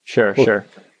Sure, We'll, sure.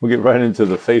 we'll get right into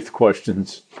the faith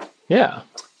questions. Yeah.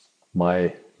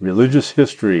 My religious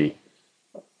history,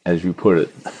 as you put it.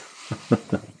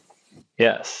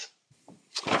 Yes.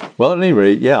 Well, at any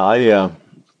rate, yeah,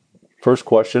 first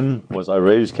question, was I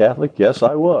raised Catholic? Yes,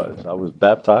 I was. I was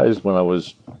baptized when I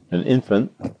was an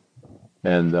infant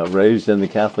and raised in the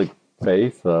Catholic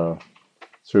faith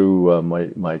through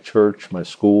my church, my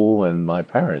school, and my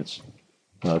parents.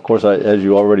 Of course, as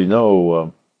you already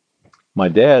know, my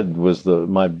dad was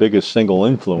my biggest single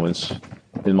influence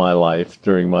in my life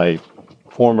during my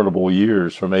formidable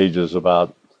years from ages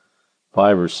about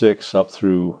 5 or 6 up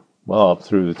through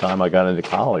the time I got into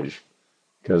college.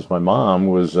 Because my mom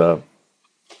was,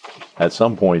 at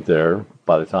some point there,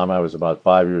 by the time I was about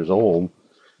 5 years old,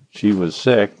 she was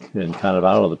sick and kind of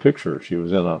out of the picture. She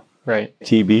was in a Right.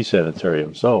 TB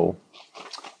sanitarium. So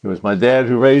it was my dad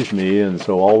who raised me, and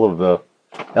so all of the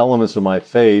elements of my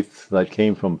faith that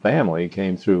came from family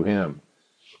came through him.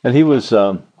 And he was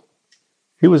a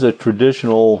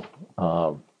traditional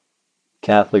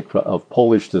Catholic of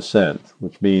Polish descent,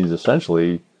 which means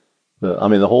essentially,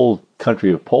 the whole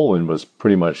country of Poland was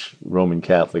pretty much Roman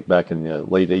Catholic back in the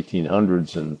late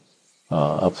 1800s and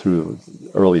up through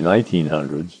early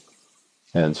 1900s.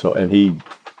 And so,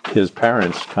 his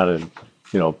parents kind of,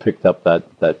 picked up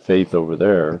that faith over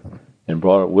there and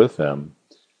brought it with them.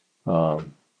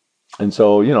 And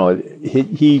so,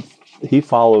 he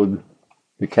followed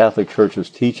the Catholic Church's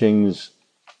teachings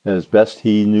as best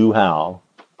he knew how.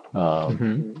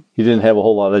 He didn't have a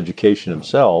whole lot of education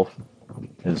himself.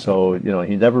 And so,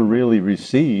 he never really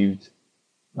received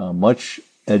much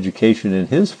education in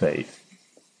his faith.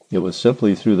 It was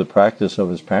simply through the practice of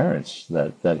his parents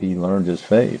that he learned his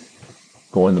faith,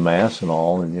 going to Mass and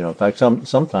all. And, in fact,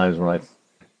 sometimes when I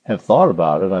have thought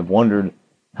about it, I've wondered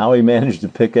how he managed to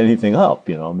pick anything up,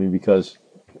 because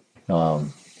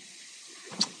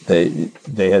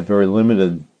they had very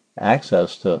limited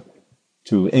access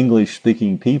to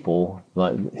English-speaking people,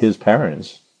 like his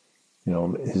parents.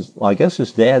 I guess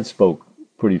his dad spoke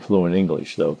pretty fluent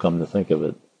English, though, come to think of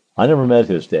it. I never met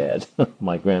his dad,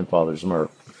 my grandfather's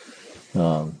Murph.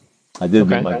 I did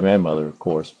meet my grandmother, of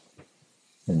course,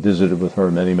 and visited with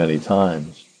her many, many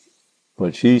times.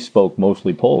 But she spoke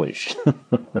mostly Polish.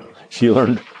 She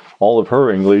learned all of her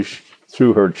English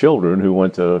through her children who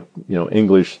went to,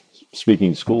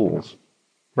 English-speaking schools.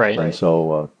 Right. And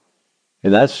so,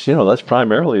 and that's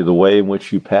primarily the way in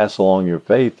which you pass along your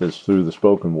faith is through the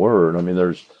spoken word. I mean,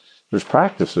 there's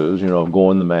practices,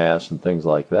 going to Mass and things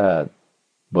like that.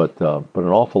 But an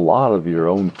awful lot of your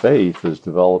own faith is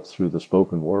developed through the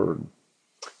spoken word.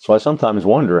 So I sometimes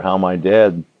wonder how my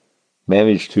dad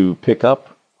managed to pick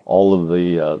up all of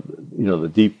the, the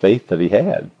deep faith that he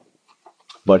had.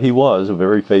 But he was a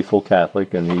very faithful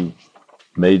Catholic, and he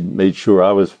made sure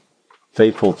I was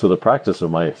faithful to the practice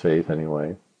of my faith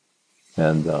anyway.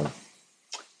 And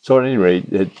so at any rate,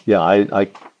 I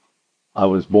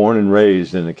was born and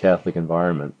raised in a Catholic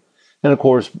environment. And of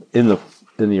course, in the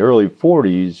early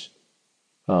 40s,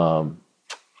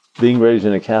 being raised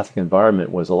in a Catholic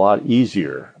environment was a lot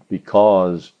easier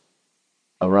because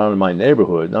around in my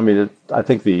neighborhood, I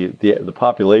think the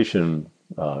population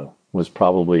was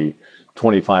probably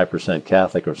 25%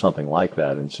 Catholic or something like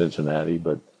that in Cincinnati,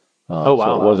 but so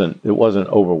it wasn't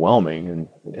overwhelming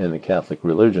in the Catholic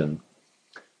religion.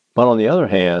 But on the other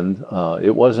hand,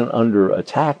 it wasn't under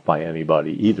attack by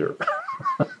anybody either.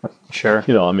 Sure.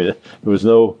 There was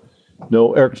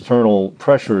no external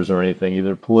pressures or anything,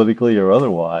 either politically or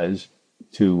otherwise,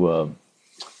 to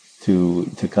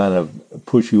kind of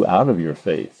push you out of your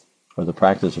faith or the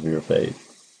practice of your faith.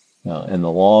 And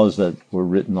the laws that were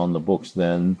written on the books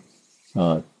then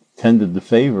tended to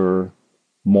favor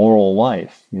moral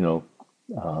life,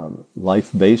 life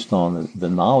based on the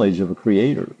knowledge of a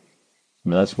creator.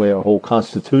 That's the way our whole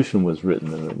Constitution was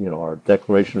written, and our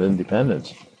Declaration of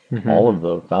Independence. Mm-hmm. All of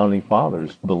the founding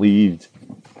fathers believed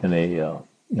in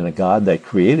a God that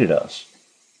created us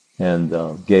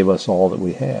and gave us all that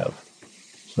we have.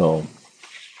 So,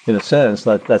 in a sense,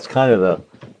 that's kind of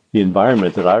the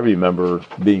environment that I remember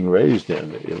being raised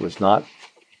in. It was not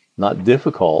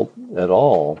difficult at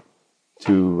all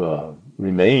to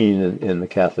remain in the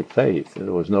Catholic faith.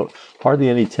 There was hardly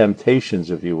any temptations,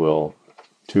 if you will,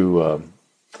 to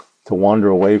wander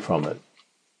away from it.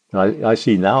 I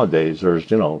see nowadays there's,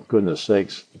 goodness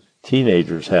sakes,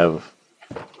 teenagers have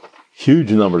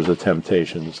huge numbers of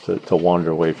temptations to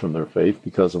wander away from their faith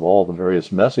because of all the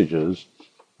various messages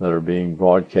that are being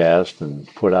broadcast and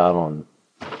put out on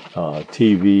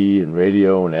TV and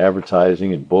radio and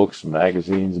advertising and books and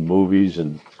magazines and movies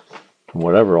and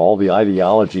whatever, all the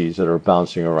ideologies that are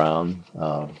bouncing around.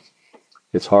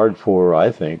 it's hard for,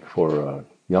 I think, for a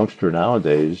youngster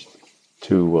nowadays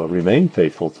to remain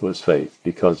faithful to his faith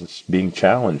because it's being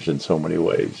challenged in so many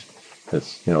ways.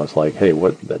 It's like, hey,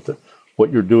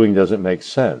 what you're doing doesn't make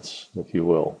sense, if you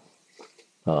will.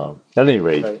 At any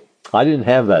rate, Right. I didn't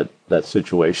have that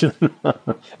situation,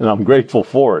 and I'm grateful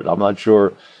for it. I'm not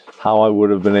sure how I would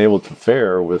have been able to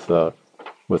fare with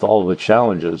all the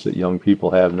challenges that young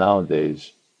people have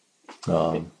nowadays.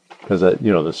 Because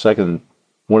the second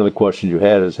one of the questions you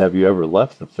had is, have you ever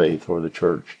left the faith or the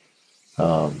church?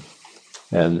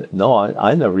 And no,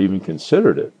 I never even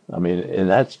considered it. I mean, and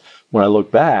that's when I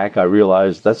look back, I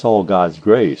realized that's all God's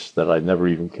grace that I never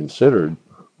even considered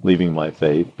leaving my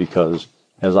faith, because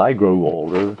as I grew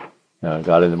older,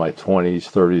 got into my 20s,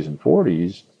 30s, and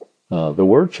 40s, there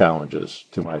were challenges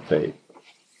to my faith.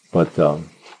 But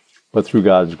through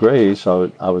God's grace,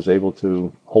 I was able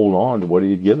to hold on to what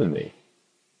He had given me.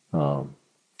 At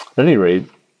any rate,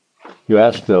 you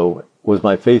asked, though, was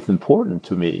my faith important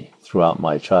to me throughout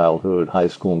my childhood, high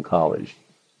school, and college?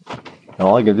 And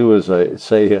all I can do is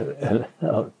say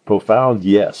a profound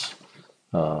yes.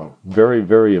 Very,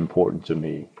 very important to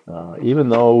me. Even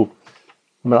though,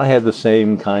 I had the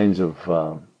same kinds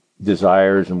of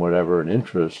desires and whatever and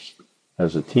interests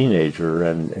as a teenager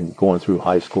and going through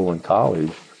high school and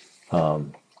college. There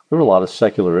were a lot of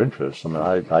secular interests.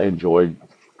 I enjoyed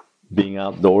being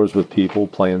outdoors with people,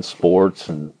 playing sports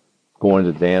and going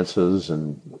to dances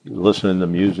and listening to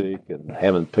music and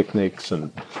having picnics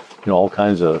and all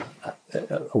kinds of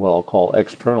what I'll call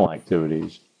external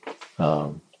activities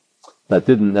that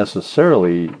didn't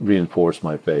necessarily reinforce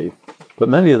my faith, but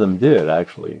many of them did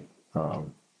actually.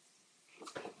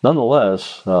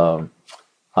 Nonetheless,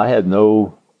 I had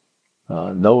no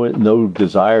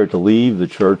desire to leave the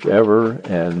church ever,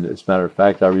 and as a matter of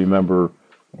fact, I remember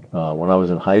when I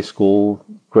was in high school,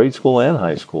 grade school and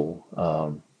high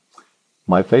school.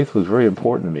 My faith was very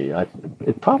important to me.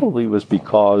 It probably was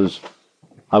because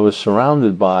I was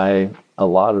surrounded by a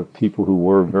lot of people who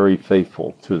were very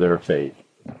faithful to their faith.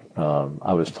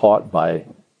 I was taught by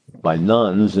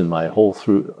nuns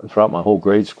throughout my whole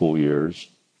grade school years.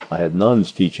 I had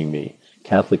nuns teaching me,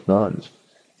 Catholic nuns.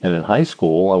 And in high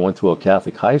school, I went to a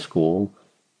Catholic high school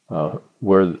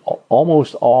where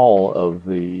almost all of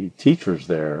the teachers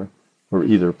there were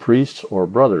either priests or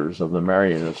brothers of the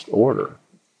Marianist order.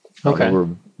 Okay.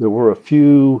 There were a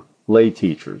few lay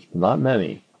teachers, but not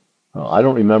many. I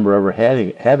don't remember ever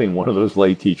having one of those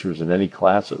lay teachers in any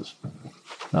classes.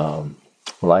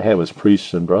 What I had was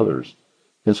priests and brothers.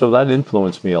 And so that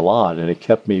influenced me a lot, and it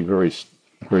kept me very,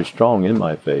 very strong in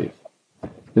my faith.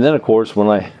 And then, of course, when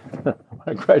I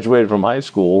graduated from high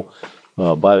school,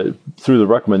 through the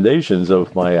recommendations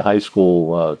of my high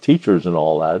school teachers and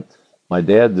all that, my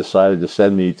dad decided to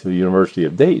send me to the University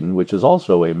of Dayton, which is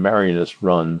also a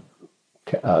Marianist-run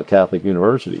Catholic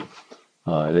university.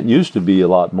 And it used to be a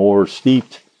lot more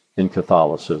steeped in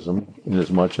Catholicism, in as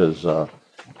much as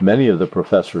many of the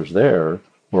professors there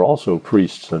were also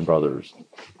priests and brothers.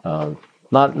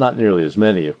 Not nearly as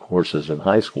many, of course, as in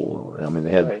high school. I mean,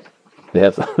 Right.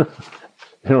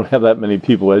 they don't have that many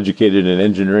people educated in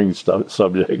engineering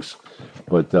subjects,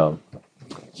 but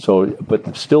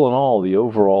still in all, the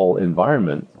overall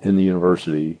environment in the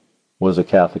university was a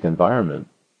Catholic environment.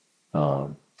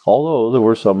 Although there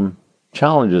were some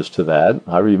challenges to that.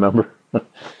 I remember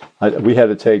we had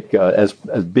to take, as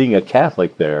being a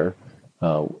Catholic there,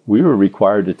 we were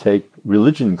required to take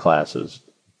religion classes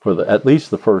for at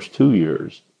least the first 2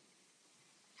 years.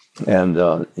 And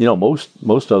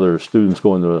most other students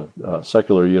going to a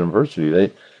secular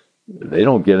university, they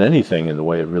don't get anything in the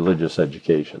way of religious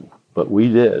education, but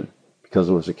we did, because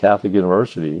it was a Catholic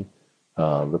university.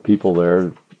 The people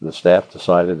there, the staff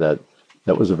decided that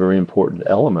was a very important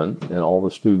element in all the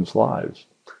students' lives.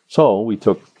 So we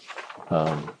took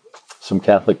some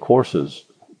Catholic courses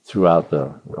throughout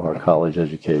our college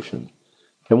education.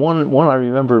 And one I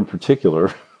remember in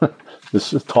particular,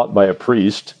 this is taught by a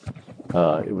priest.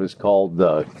 It was called,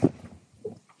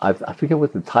 I forget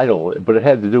what the title, but it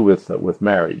had to do with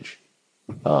marriage.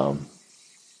 And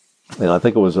I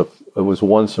think it was a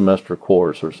 1 semester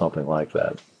course or something like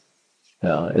that.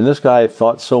 And this guy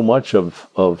thought so much of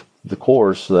the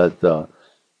course that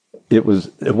it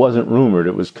wasn't rumored,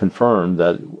 it was confirmed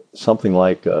that something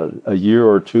like a year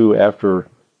or two after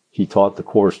he taught the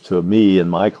course to me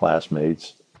and my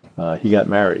classmates, he got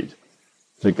married.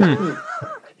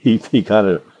 He kind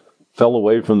of fell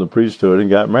away from the priesthood and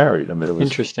got married. I mean, it was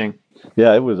Interesting.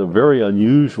 Yeah, it was a very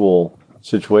unusual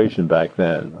situation back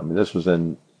then. I mean, this was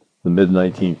in the mid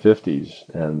 1950s,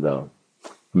 and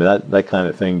that kind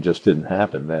of thing just didn't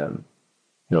happen then.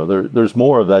 there's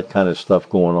more of that kind of stuff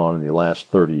going on in the last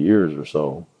 30 years or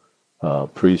so.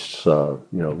 Priests,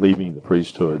 leaving the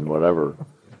priesthood and whatever,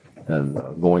 and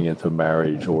going into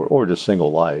marriage or just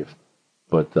single life.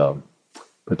 But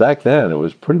back then, it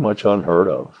was pretty much unheard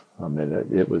of. I mean,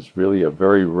 it was really a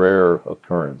very rare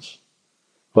occurrence.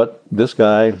 But this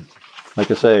guy,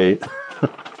 like I say,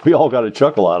 we all got a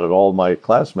chuckle out of it, all my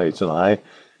classmates and I,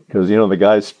 because, the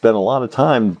guy spent a lot of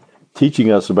time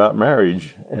teaching us about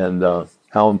marriage and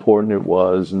how important it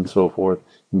was and so forth,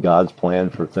 and God's plan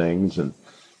for things. And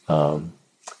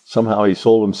somehow he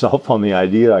sold himself on the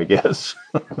idea, I guess.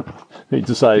 He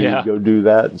decided to go do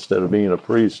that instead of being a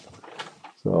priest.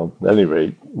 So at any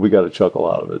rate, we got a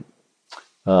chuckle out of it.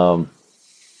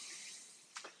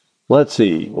 Let's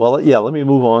see. Well, let me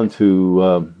move on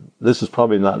to, this is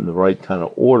probably not in the right kind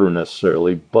of order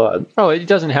necessarily, but... Oh, it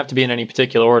doesn't have to be in any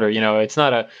particular order. It's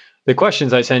not the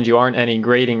questions I send you aren't any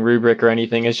grading rubric or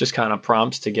anything. It's just kind of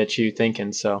prompts to get you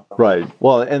thinking, so... Right.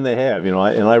 Well, and they have,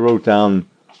 I wrote down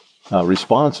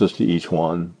responses to each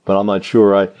one, but I'm not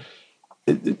sure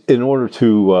in order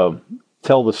to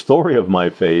tell the story of my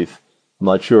faith, I'm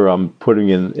not sure I'm putting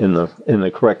in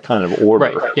the correct kind of order.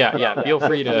 Right. Yeah. Feel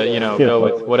free to go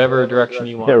with whatever direction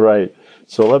you want. Yeah. Right.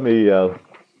 So let me.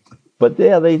 But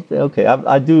yeah, okay.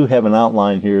 I do have an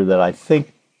outline here that I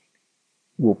think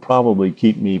will probably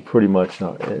keep me pretty much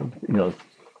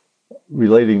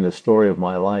relating the story of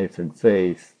my life and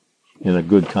faith in a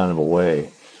good kind of a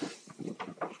way.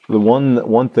 The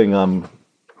one thing I'm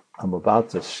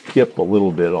about to skip a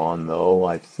little bit on, though,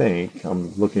 I think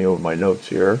I'm looking over my notes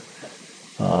here.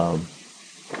 I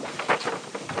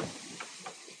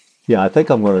think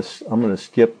I'm going to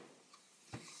skip.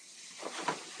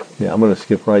 Yeah, I'm going to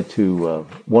skip right to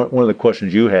one of the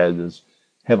questions you had is,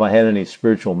 have I had any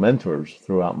spiritual mentors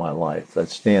throughout my life that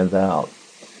stands out?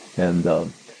 And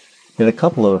a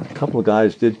couple of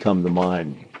guys did come to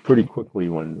mind pretty quickly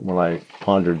when I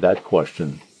pondered that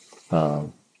question.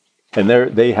 And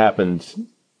they happened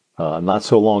not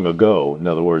so long ago. In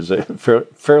other words,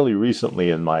 fairly recently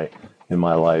in my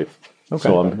life. Okay.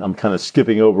 So I'm kind of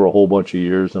skipping over a whole bunch of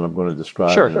years, and I'm going to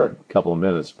describe in a couple of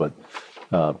minutes. But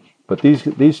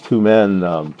these two men,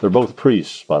 they're both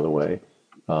priests, by the way,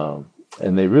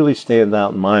 and they really stand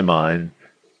out in my mind.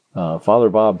 Father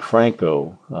Bob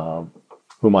Franco,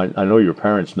 whom I know your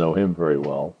parents know him very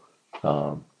well.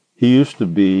 He used to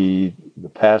be the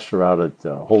pastor out at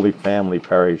Holy Family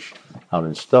Parish out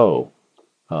in Stowe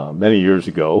many years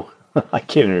ago. I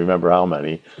can't even remember how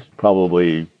many,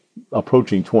 probably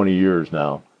approaching 20 years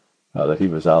now that he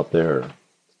was out there.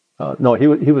 No, he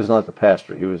was not the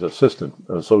pastor. He was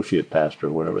associate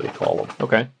pastor, whatever they call him.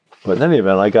 Okay. But in any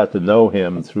event, I got to know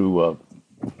him through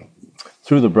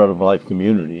the Bread of Life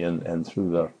community and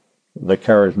through the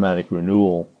charismatic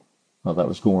renewal that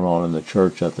was going on in the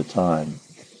church at the time.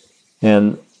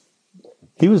 And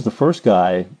he was the first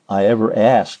guy I ever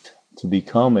asked to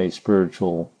become a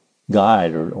spiritual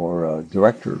guide or a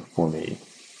director for me.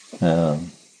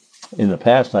 In the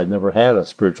past, I'd never had a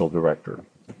spiritual director.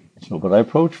 But I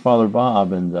approached Father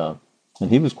Bob, and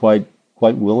he was quite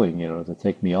willing, to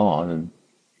take me on. And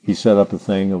he set up a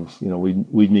thing of,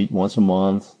 we'd meet once a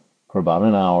month for about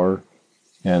an hour,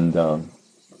 and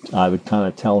I would kind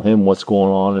of tell him what's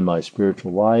going on in my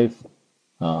spiritual life,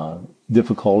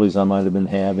 difficulties I might have been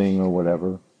having or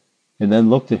whatever, and then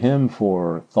look to him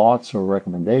for thoughts or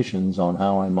recommendations on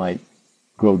how I might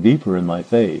grow deeper in my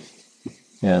faith.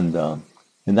 And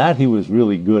that he was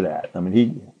really good at. I mean,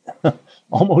 he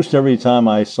almost every time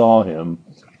I saw him,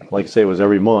 like I say, it was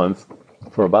every month,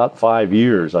 for about 5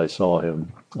 years I saw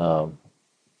him.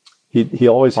 He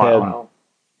always had,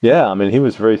 I mean, he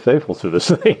was very faithful to this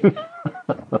thing.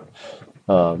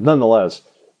 Nonetheless,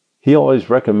 he always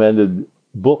recommended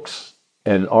books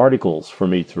and articles for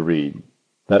me to read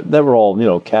that were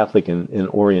all, Catholic in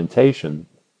orientation,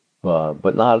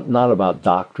 but not about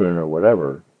doctrine or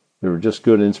whatever. They were just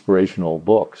good inspirational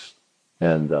books,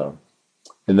 and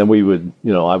then we would,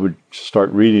 I would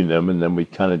start reading them, and then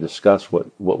we'd kind of discuss what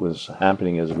was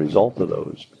happening as a result of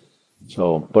those.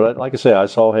 So, but like I say, I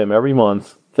saw him every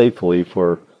month faithfully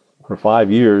for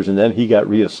 5 years, and then he got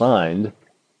reassigned.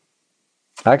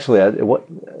 Actually,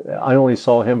 I only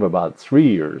saw him about 3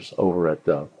 years over at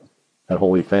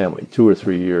Holy Family, 2 or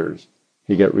 3 years.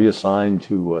 He got reassigned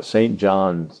to St.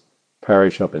 John's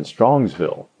Parish up in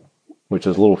Strongsville, which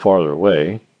is a little farther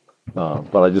away.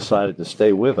 But I decided to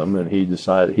stay with him, and he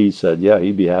said, yeah,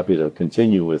 he'd be happy to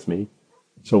continue with me.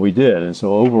 So we did. And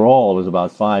so overall, it was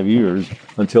about 5 years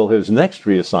until his next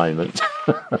reassignment,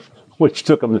 which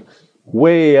took him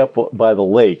way up by the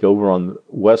lake, over on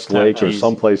West Lake or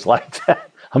someplace like that.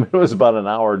 I mean, it was about an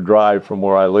hour drive from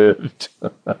where I lived.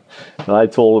 And I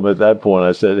told him at that point,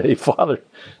 I said, "Hey, Father,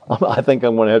 I think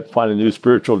I'm going to have to find a new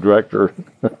spiritual director.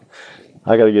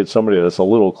 I got to get somebody that's a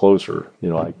little closer. You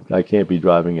know, I can't be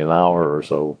driving an hour or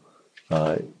so."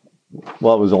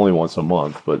 Well, it was only once a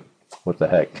month, but what the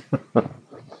heck.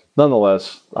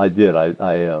 Nonetheless, I did.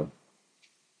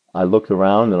 I looked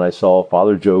around and I saw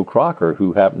Father Joe Crocker,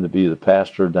 who happened to be the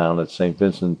pastor down at St.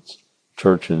 Vincent's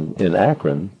Church in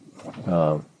Akron.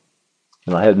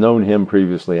 And I had known him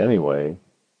previously anyway.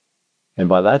 And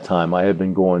by that time, I had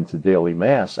been going to daily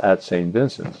Mass at St.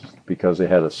 Vincent's because they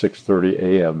had a 6:30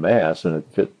 a.m. Mass, and it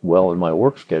fit well in my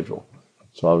work schedule.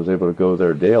 So I was able to go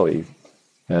there daily.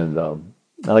 And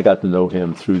I got to know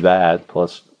him through that,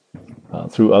 plus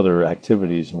through other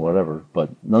activities and whatever. But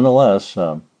nonetheless,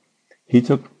 he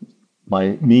took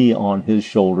me on his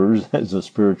shoulders as a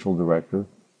spiritual director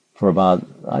for about,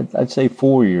 I'd say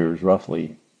 4 years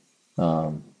roughly.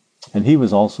 And he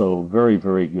was also very,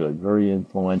 very good, very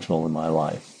influential in my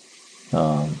life.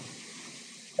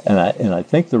 And I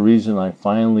think the reason I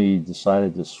finally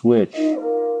decided to switch,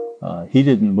 he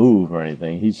didn't move or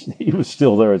anything. He was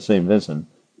still there at St. Vincent,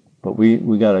 but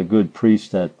we got a good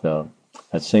priest at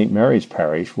St. Mary's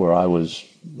Parish where I was,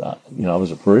 I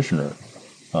was a parishioner,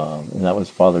 and that was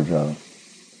Father John.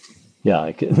 Yeah,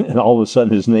 and all of a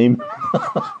sudden his name,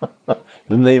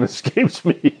 the name escapes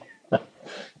me.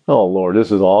 Oh, Lord,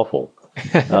 this is awful.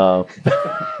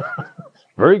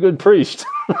 Very good priest.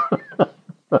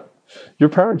 Your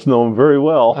parents know him very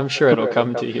well. I'm sure it'll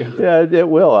come to you. Yeah, it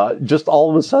will. Just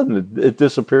all of a sudden, it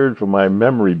disappeared from my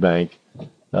memory bank.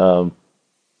 I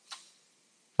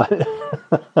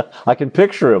can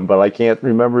picture him, but I can't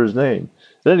remember his name.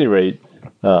 At any rate,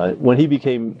 when he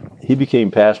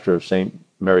became pastor of St.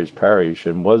 Mary's Parish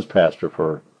and was pastor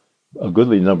for a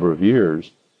goodly number of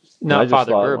years. Not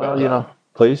Father Burba. Well,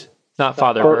 please? Not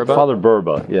Father Burba? Father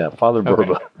Burba, yeah, Father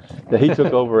Burba. Yeah, he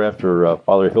took over after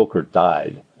Father Hilkert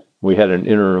died. We had an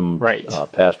interim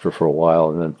pastor for a while,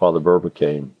 and then Father Burba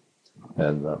came.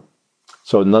 And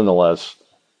so nonetheless,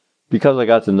 because I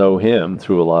got to know him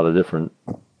through a lot of different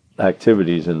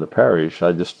activities in the parish,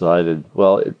 I decided,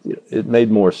 well, it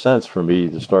made more sense for me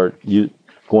to start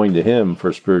going to him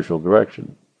for spiritual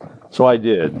direction. So I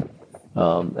did.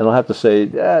 And I'll have to say,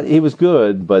 he was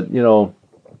good, but,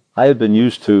 I had been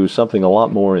used to something a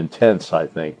lot more intense, I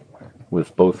think,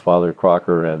 with both Father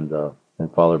Crocker and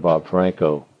Father Bob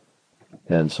Franco.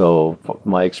 And so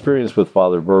my experience with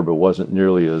Father Burba wasn't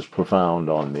nearly as profound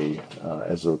on me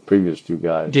as the previous two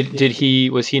guys.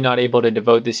 Was he not able to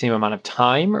devote the same amount of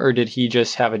time, or did he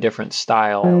just have a different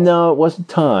style? No, it wasn't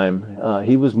time.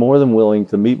 He was more than willing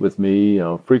to meet with me,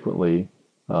 frequently.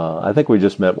 I think we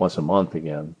just met once a month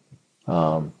again.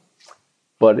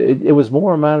 But it was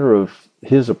more a matter of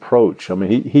his approach. I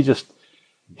mean,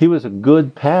 he was a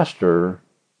good pastor,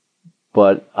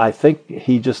 but I think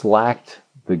he just lacked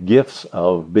the gifts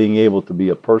of being able to be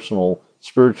a personal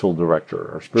spiritual director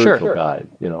or spiritual guide,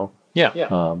 Yeah.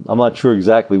 I'm not sure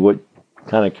exactly what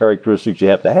kind of characteristics you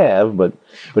have to have, but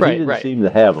he didn't seem to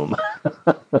have them.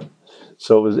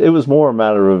 So it was more a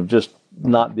matter of just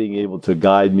not being able to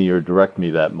guide me or direct me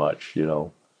that much,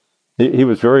 He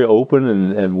was very open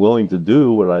and willing to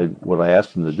do what I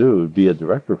asked him to do, be a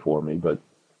director for me, but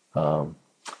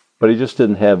he just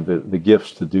didn't have the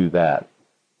gifts to do that.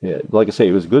 Yeah, like I say,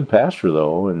 he was a good pastor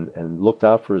though, and looked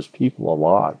out for his people a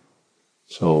lot.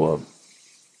 So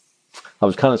I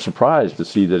was kind of surprised to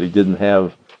see that he didn't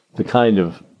have the kind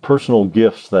of personal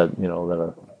gifts that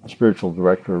that a spiritual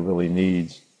director really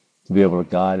needs to be able to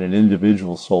guide an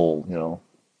individual soul.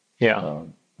 Yeah.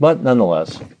 But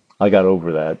nonetheless, I got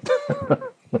over that.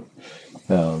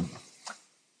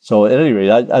 So at any rate,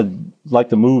 I'd like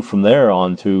to move from there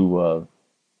on to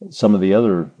some of the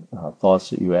other thoughts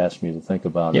that you asked me to think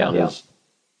about. Yeah. That is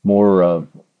more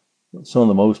some of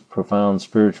the most profound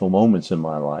spiritual moments in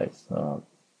my life.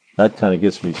 That kind of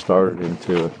gets me started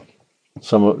into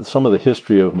some of the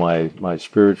history of my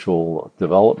spiritual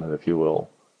development, if you will.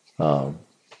 And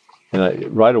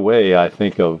right away, I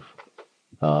think of,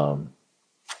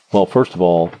 well, first of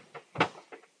all,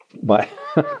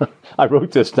 I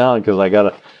wrote this down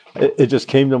because it just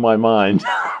came to my mind.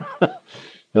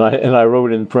 And I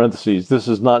wrote in parentheses, this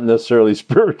is not necessarily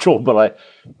spiritual, but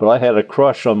I had a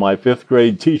crush on my 5th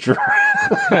grade teacher.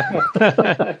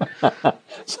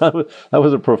 So that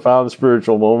was a profound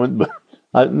spiritual moment,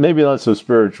 but maybe not so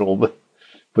spiritual,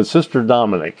 but Sister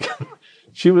Dominic,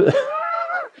 she was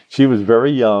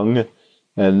very young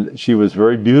and she was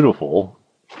very beautiful.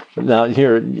 Now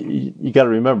here, you got to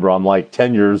remember, I'm like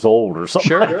 10 years old or something.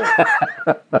 Sure.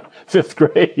 5th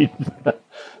grade.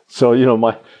 So,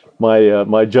 my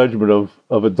my judgment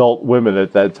of adult women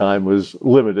at that time was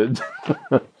limited.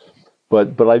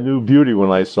 But I knew beauty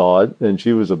when I saw it, and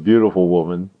she was a beautiful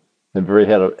woman, and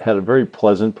had a very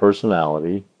pleasant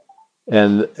personality.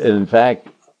 And in fact,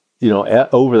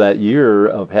 over that year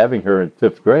of having her in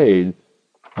fifth grade,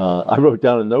 I wrote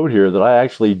down a note here that I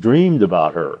actually dreamed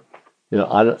about her.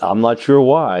 I'm not sure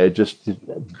why.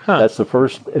 That's the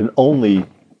first and only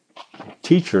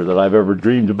teacher that I've ever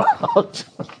dreamed about.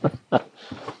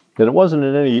 And it wasn't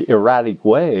in any erratic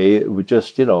way. It was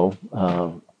just, I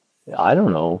don't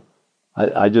know.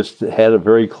 I just had a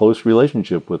very close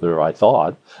relationship with her, I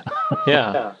thought.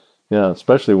 Yeah. Yeah,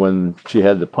 especially when she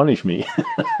had to punish me.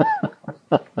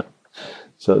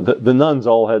 So the nuns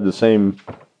all had the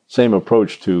same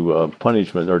approach to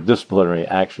punishment or disciplinary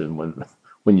action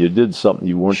when you did something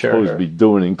you weren't supposed to be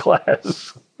doing in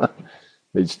class.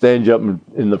 They'd stand you up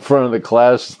in the front of the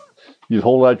class, you'd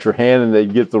hold out your hand, and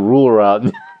they'd get the ruler out,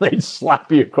 and they'd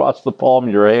slap you across the palm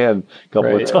of your hand a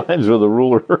couple of times with a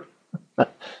ruler.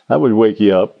 That would wake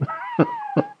you up. I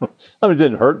mean, it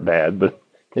didn't hurt bad, but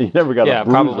you never got a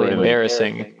bruise probably or anything.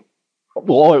 embarrassing.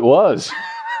 Well, it was.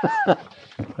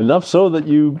 Enough so that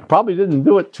you probably didn't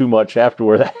do it too much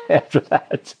after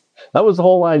that. That was the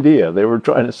whole idea. They were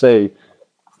trying to say,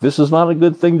 this is not a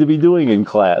good thing to be doing in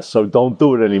class, so don't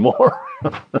do it anymore.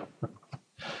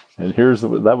 And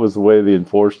that was the way they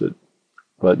enforced it.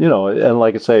 But, and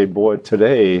like I say, boy,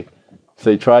 today, if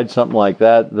they tried something like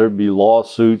that, there'd be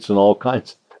lawsuits and all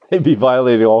kinds. They'd be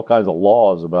violating all kinds of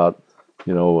laws about,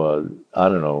 I don't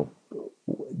know,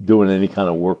 doing any kind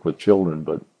of work with children.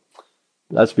 But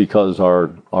that's because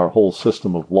our whole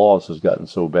system of laws has gotten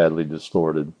so badly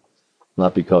distorted,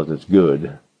 not because it's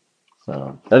good.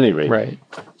 At any rate. Right.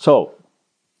 So,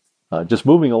 just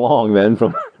moving along then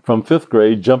from fifth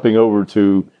grade, jumping over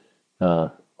to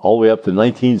all the way up to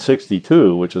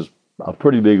 1962, which is a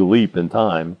pretty big leap in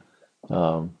time.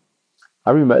 I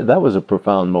remember that was a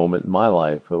profound moment in my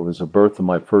life. It was the birth of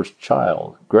my first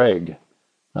child, Greg.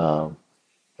 And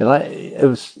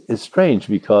it's strange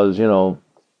because,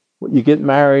 you get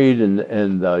married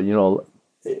and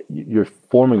you're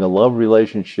forming a love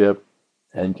relationship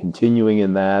and continuing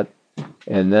in that.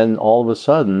 And then all of a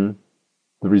sudden,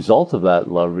 the result of that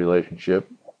love relationship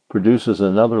produces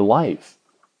another life.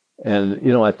 And,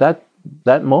 at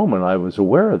that moment, I was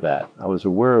aware of that. I was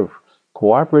aware of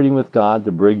cooperating with God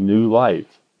to bring new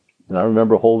life. And I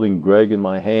remember holding Greg in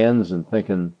my hands and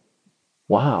thinking,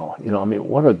 wow,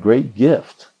 what a great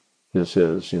gift this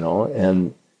is,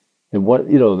 and what,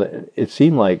 it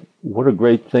seemed like what a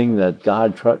great thing that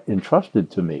God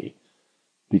entrusted to me.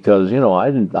 Because,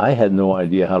 I had no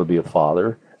idea how to be a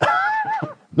father.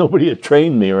 Nobody had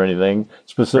trained me or anything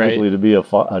specifically to be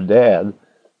a dad.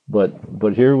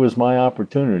 But here was my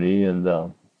opportunity, and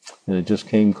it just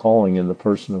came calling in the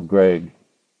person of Greg.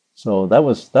 So that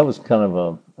was kind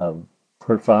of a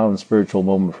profound spiritual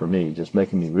moment for me, just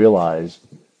making me realize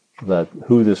that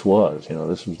who this was.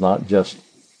 This was not just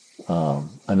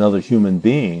another human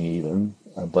being even,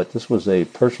 but this was a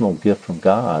personal gift from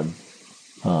God.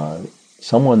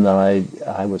 Someone that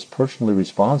I was personally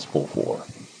responsible for,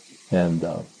 and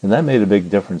that made a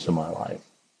big difference in my life.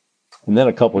 And then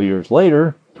a couple of years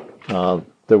later,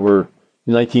 there were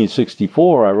in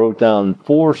 1964. I wrote down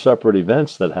 4 separate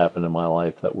events that happened in my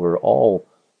life that were all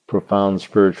profound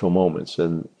spiritual moments.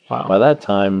 And by that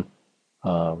time,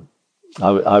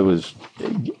 I was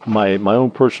my own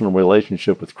personal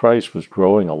relationship with Christ was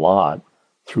growing a lot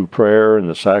through prayer and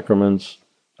the sacraments,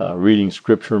 reading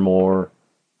Scripture more.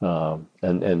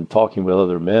 And talking with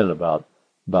other men about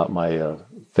my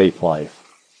faith life.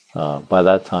 By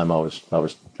that time, I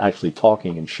was actually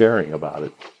talking and sharing about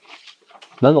it.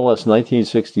 Nonetheless,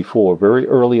 1964, very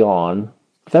early on,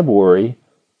 February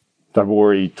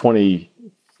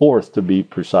 24th to be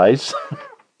precise.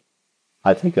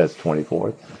 I think that's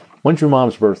 24th. When's your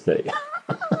mom's birthday?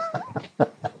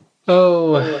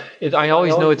 I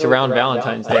always know it's around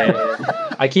Valentine's Day.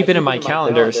 I keep it in my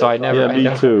calendar, so I never.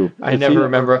 Yeah, me too. I never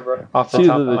remember off the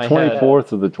top of my head. It's either the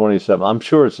 24th or the 27th. I'm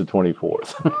sure it's the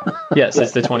 24th. Yes,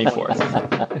 it's the 24th.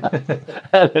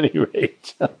 At any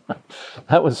rate,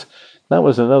 that was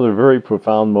another very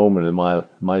profound moment in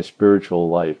my spiritual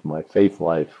life, my faith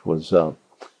life. Was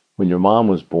when your mom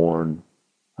was born.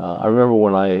 I remember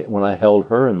when I held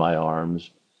her in my arms.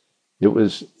 It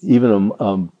was even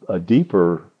a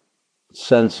deeper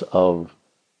sense of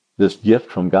this gift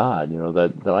from God,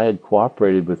 that I had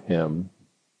cooperated with Him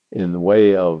in the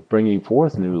way of bringing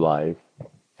forth new life,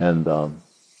 and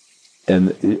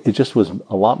it just was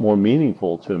a lot more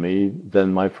meaningful to me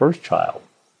than my first child,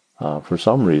 for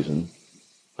some reason.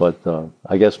 But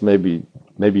I guess maybe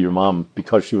your mom,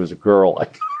 because she was a girl,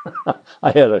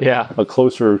 I had a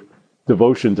closer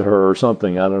devotion to her or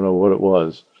something. I don't know what it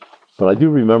was. But I do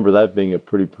remember that being a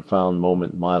pretty profound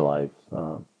moment in my life.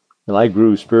 And I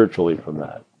grew spiritually from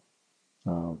that.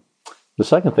 The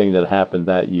second thing that happened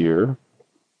that year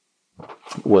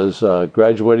was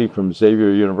graduating from Xavier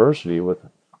University with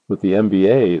the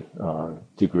MBA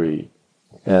degree.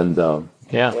 And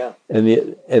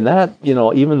and that,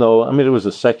 even though, I mean, it was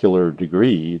a secular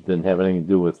degree, it didn't have anything to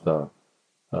do with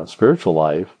spiritual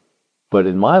life, but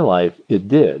in my life it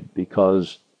did,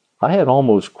 because I had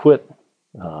almost quit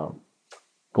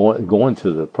going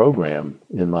to the program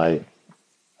in my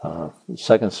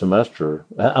second semester.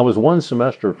 I was one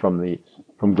semester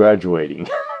from graduating.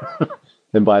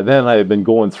 And by then I had been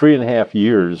going 3.5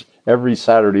 years every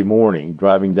Saturday morning,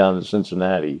 driving down to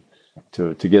Cincinnati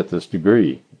to get this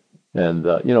degree. And,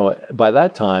 by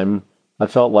that time I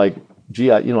felt like,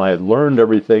 gee, I had learned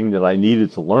everything that I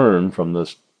needed to learn from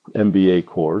this MBA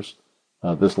course.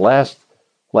 This last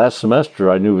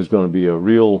semester I knew was going to be a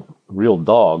real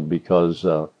dog, because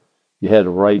you had to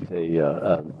write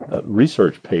a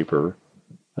research paper,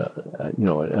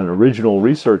 an original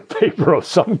research paper of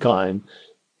some kind,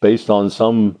 based on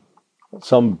some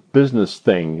business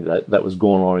thing that was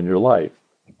going on in your life.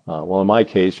 Well, in my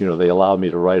case, they allowed me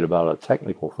to write about a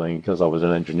technical thing because I was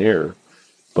an engineer.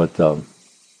 But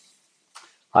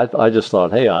I just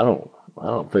thought, hey, I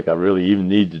don't think I really even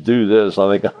need to do this. I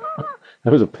think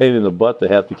it was a pain in the butt to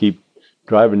have to keep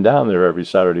driving down there every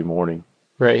Saturday morning.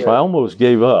 Right. So I almost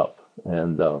gave up.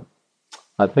 And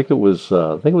I think it was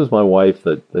my wife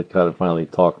that kind of finally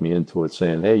talked me into it,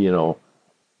 saying, hey, you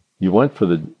went for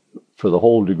the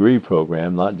whole degree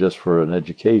program, not just for an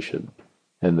education.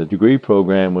 And the degree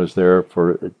program was there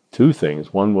for two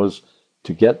things. One was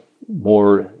to get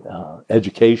more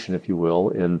education, if you will,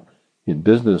 in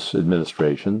business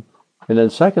administration. And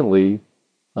then secondly,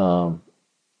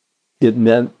 it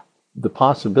meant the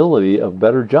possibility of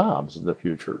better jobs in the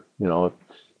future.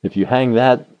 If you hang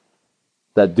that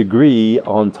degree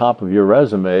on top of your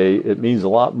resume, it means a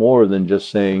lot more than just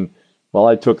saying, well,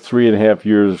 I took 3.5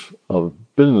 years of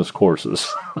business courses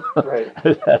right.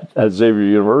 at Xavier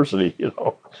University,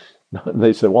 And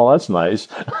they said, well, that's nice.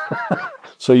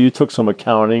 So you took some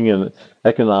accounting and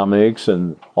economics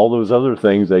and all those other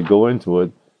things that go into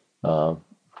it.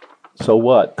 So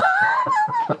what?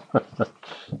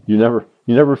 You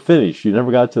never finished. You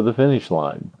never got to the finish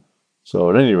line. So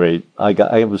at any rate,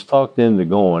 I was talked into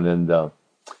going,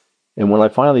 and when I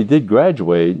finally did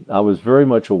graduate, I was very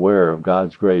much aware of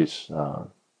God's grace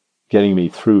getting me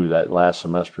through that last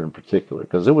semester in particular,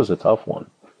 because it was a tough one.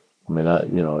 I mean,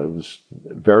 it was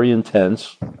very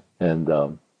intense, and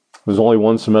it was only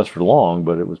one semester long,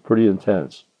 but it was pretty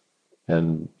intense.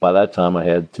 And by that time, I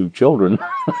had 2 children.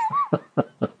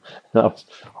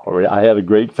 I had a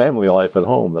great family life at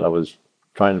home that I was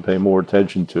trying to pay more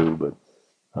attention to, but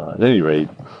at any rate,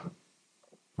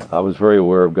 I was very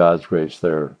aware of God's grace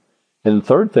there. And the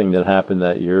third thing that happened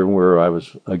that year, where I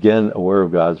was again aware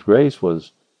of God's grace,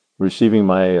 was receiving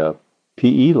my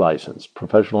PE license,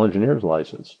 professional engineer's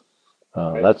license.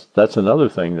 Right. That's another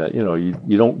thing that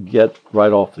you don't get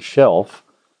right off the shelf.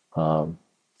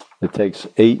 It takes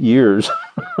 8 years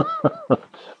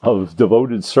of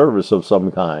devoted service of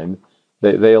some kind.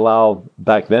 They allow,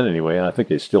 back then anyway, and I think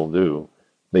they still do,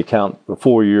 they count the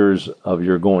 4 years of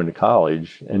your going to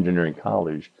college, engineering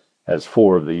college, as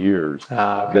 4 of the years.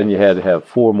 Okay. Then you had to have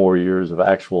 4 more years of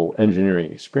actual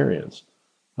engineering experience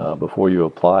before you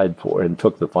applied for and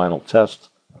took the final test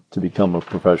to become a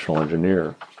professional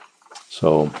engineer.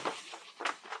 So,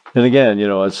 and again,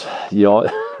 it's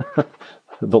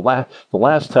the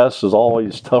last test is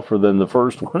always tougher than the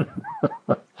first one.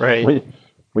 Right.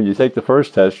 When you take the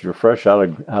first test, you're fresh out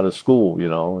of school,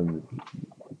 and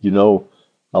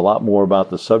a lot more about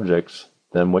the subjects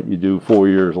than what you do 4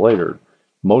 years later.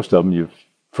 Most of them you've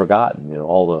forgotten,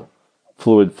 all the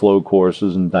fluid flow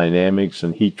courses and dynamics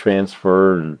and heat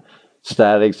transfer and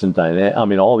statics and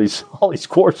all these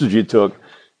courses you took,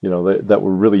 that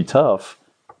were really tough.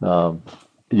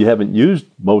 You haven't used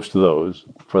most of those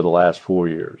for the last 4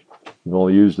 years. You've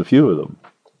only used a few of them.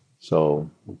 So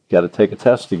you've got to take a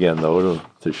test again, though,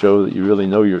 to show that you really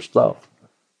know your stuff.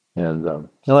 And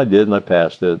I did, and I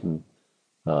passed it. And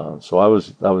so I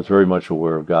was very much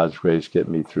aware of God's grace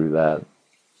getting me through that.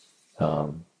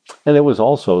 And it was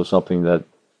also something that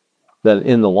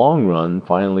in the long run,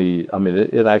 finally,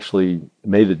 it actually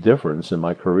made a difference in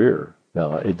my career.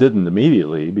 It didn't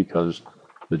immediately, because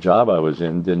the job I was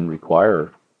in didn't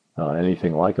require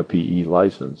anything like a PE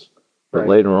license. But right.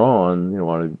 Later on,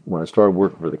 when I started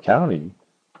working for the county,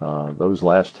 those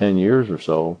last 10 years or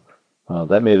so,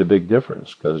 that made a big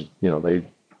difference because,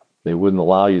 they wouldn't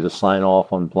allow you to sign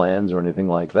off on plans or anything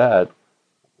like that,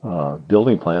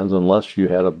 building plans, unless you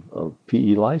had a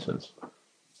PE license.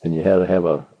 And you had to have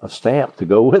a stamp to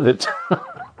go with it.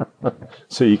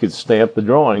 So you could stamp the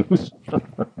drawings and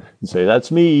say,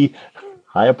 that's me.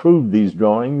 I approved these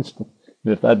drawings.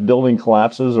 And if that building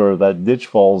collapses or that ditch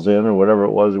falls in or whatever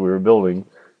it was we were building,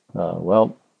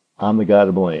 well, I'm the guy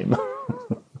to blame.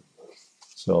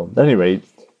 So at any rate,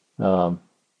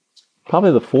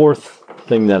 probably the fourth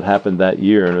thing that happened that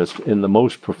year, and it's in the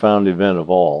most profound event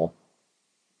of all,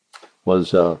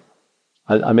 was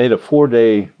I made a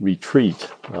 4-day retreat.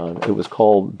 It was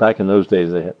called, back in those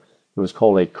days, it was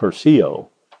called a cursillo,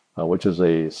 which is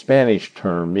a Spanish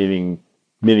term meaning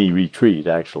mini retreat,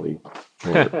 actually.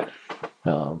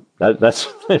 That's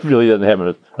it really doesn't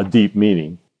have a deep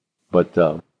meaning, but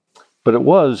it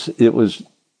was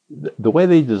the way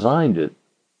they designed it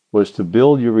was to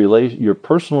build your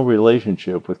personal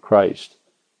relationship with Christ.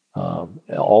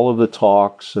 All of the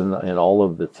talks and all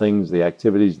of the things, the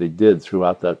activities they did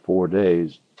throughout that 4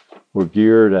 days were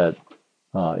geared at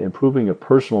improving a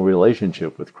personal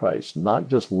relationship with Christ, not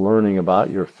just learning about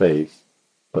your faith,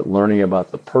 but learning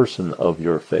about the person of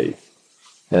your faith.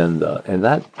 And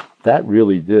that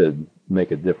really did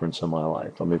make a difference in my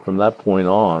life. I mean, from that point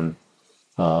on,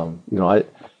 I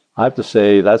have to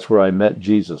say that's where I met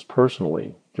Jesus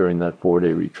personally during that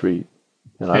 4-day retreat.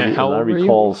 And I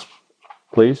recall,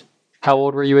 please. How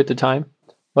old were you at the time?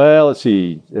 Well, let's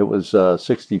see. It was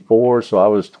 64, so I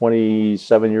was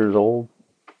 27 years old.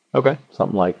 Okay.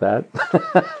 Something like that.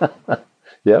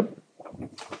 Yep.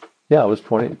 Yeah, I was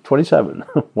 27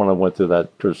 when I went to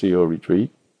that Cursillo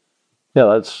retreat. Yeah,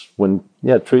 that's when.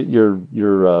 Yeah,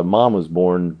 your mom was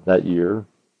born that year.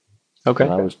 Okay.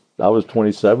 And I was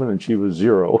 27 and she was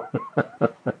 0.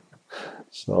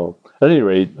 So at any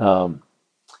rate,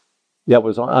 yeah, it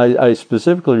was. I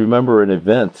specifically remember an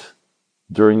event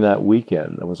during that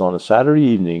weekend. It was on a Saturday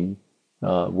evening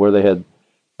where they had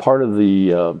part of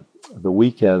the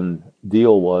weekend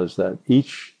deal was that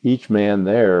each man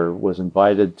there was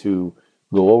invited to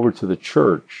go over to the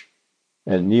church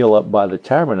and kneel up by the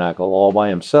tabernacle all by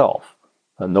himself.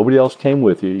 Nobody else came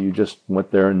with you. You just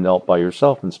went there and knelt by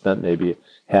yourself and spent maybe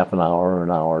half an hour or an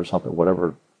hour or something,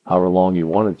 however long you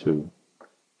wanted to.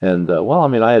 And well, I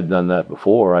mean, I had done that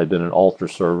before. I'd been an altar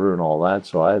server and all that,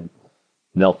 so I had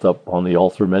knelt up on the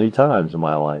altar many times in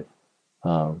my life.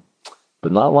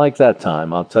 But not like that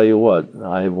time. I'll tell you what,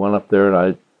 I went up there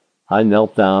and I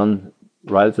knelt down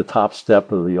right at the top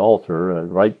step of the altar,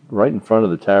 right in front of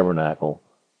the tabernacle.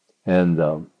 And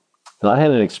I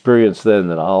had an experience then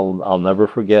that I'll never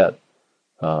forget.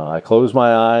 I closed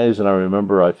my eyes and I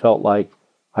remember I felt like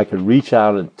I could reach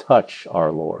out and touch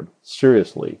our Lord.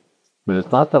 Seriously. I mean,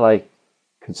 it's not that I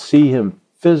could see him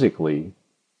physically,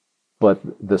 but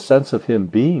the sense of him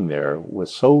being there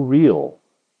was so real.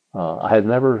 I had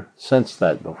never sensed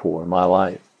that before in my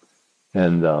life.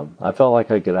 And I felt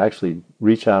like I could actually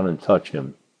reach out and touch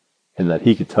him and that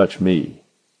he could touch me.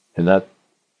 And that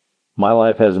my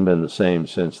life hasn't been the same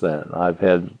since then. I've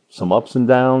had some ups and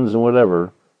downs and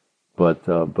whatever,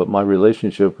 but my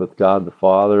relationship with God the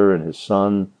Father and his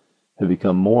Son have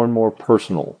become more and more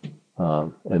personal,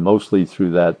 and mostly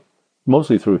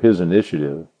through his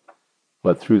initiative.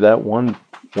 But through that one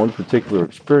particular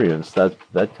experience, that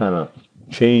kind of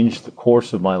changed the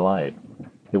course of my life.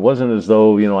 It wasn't as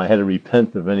though, I had to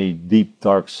repent of any deep,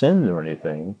 dark sin or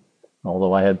anything,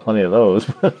 although I had plenty of those.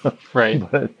 Right.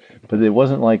 But it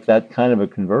wasn't like that kind of a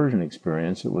conversion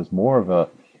experience. It was more of a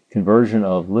conversion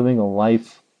of living a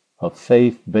life of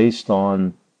faith based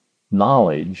on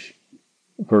knowledge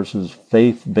versus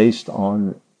faith based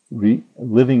on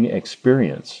living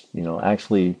experience,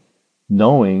 actually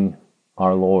knowing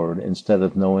our Lord instead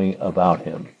of knowing about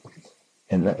him.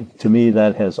 And that, to me,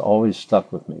 that has always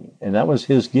stuck with me. And that was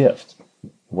his gift.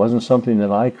 It wasn't something that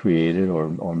I created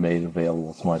or made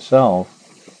available to myself.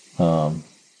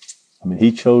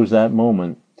 He chose that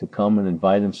moment to come and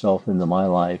invite himself into my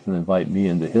life and invite me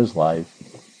into his life.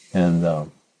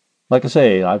 And like I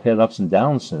say, I've had ups and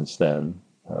downs since then.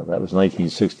 That was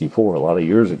 1964, a lot of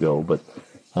years ago.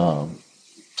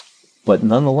 But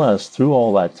nonetheless, through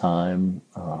all that time,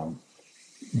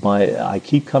 I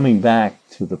keep coming back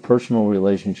to the personal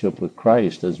relationship with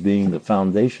Christ as being the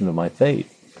foundation of my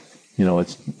faith.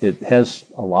 It has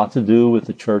a lot to do with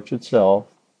the church itself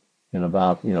and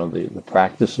about, the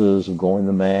practices of going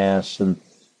to Mass and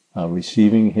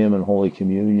receiving him in Holy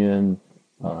Communion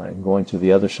and going to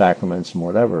the other sacraments and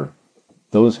whatever.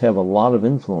 Those have a lot of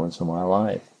influence in my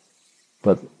life.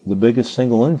 But the biggest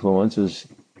single influence is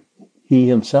he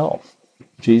himself.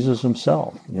 Jesus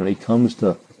himself. He comes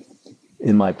to,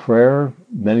 in my prayer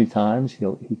many times,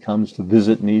 he comes to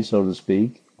visit me, so to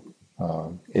speak.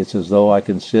 It's as though I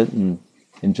can sit and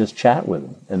just chat with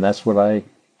him. And that's what I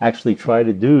actually try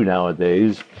to do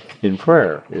nowadays in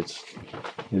prayer. It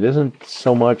isn't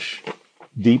so much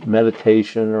deep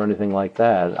meditation or anything like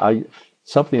that.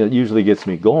 Something that usually gets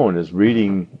me going is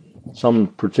reading some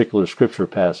particular scripture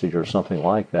passage or something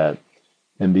like that,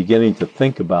 and beginning to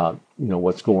think about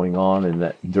what's going on in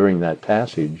that during that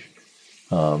passage.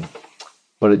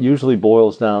 But it usually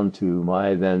boils down to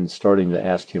my then starting to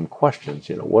ask him questions.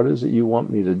 What is it you want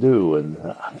me to do? And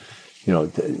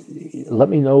let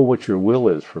me know what your will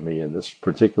is for me in this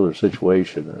particular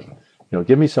situation. And,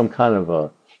 give me some kind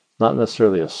of not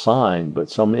necessarily a sign, but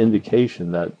some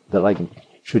indication that I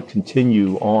should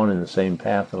continue on in the same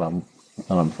path that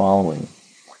I'm following.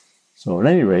 So at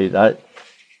any rate,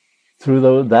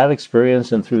 through that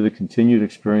experience and through the continued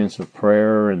experience of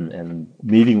prayer and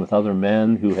meeting with other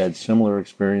men who had similar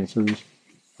experiences,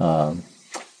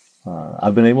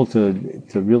 I've been able to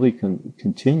really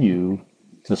continue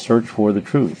to search for the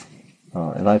truth.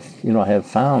 And I have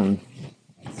found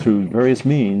through various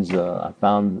means, I've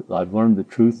learned the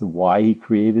truth of why he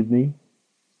created me.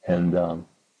 And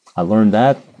I learned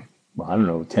that,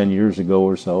 10 years ago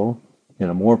or so, in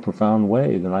a more profound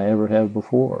way than I ever have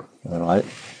before.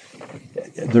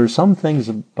 There are some things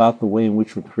about the way in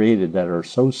which we're created that are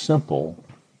so simple,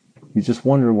 you just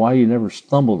wonder why you never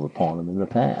stumbled upon them in the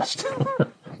past.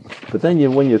 But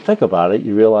then when you think about it,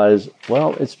 you realize,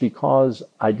 well, it's because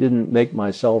I didn't make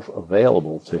myself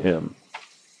available to him.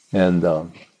 And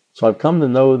so I've come to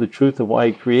know the truth of why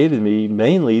he created me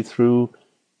mainly through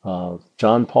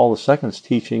John Paul II's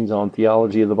teachings on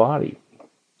theology of the body.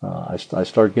 I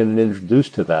started getting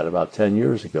introduced to that about 10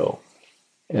 years ago.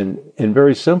 And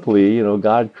very simply,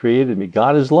 God created me.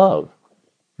 God is love.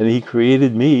 And he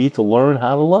created me to learn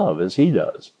how to love as he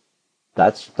does.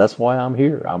 That's why I'm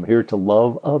here. I'm here to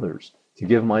love others, to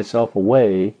give myself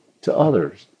away to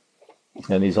others.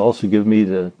 And he's also given me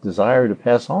the desire to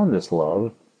pass on this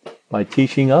love by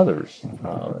teaching others,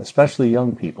 especially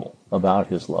young people, about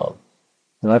his love.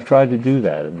 And I've tried to do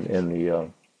that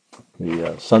in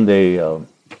the Sunday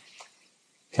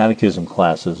catechism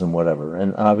classes and whatever.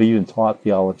 And I've even taught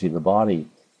theology of the body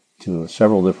to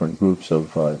several different groups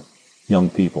of young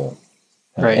people,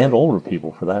 and older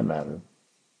people for that matter.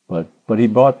 But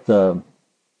the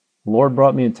Lord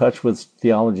brought me in touch with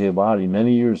theology of the body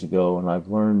many years ago, and I've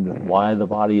learned why the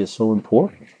body is so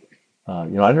important. I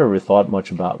never really thought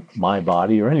much about my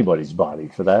body or anybody's body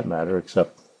for that matter,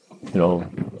 except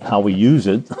how we use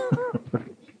it.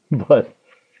 But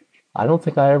I don't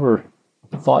think I ever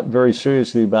thought very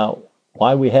seriously about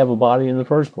why we have a body in the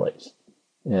first place.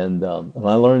 And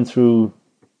I learned through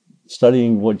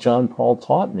studying what John Paul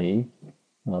taught me,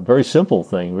 a very simple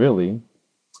thing, really.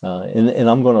 And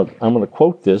I'm gonna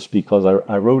quote this because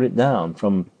I wrote it down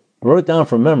from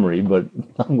memory, but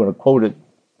I'm going to quote it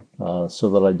so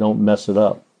that I don't mess it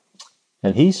up.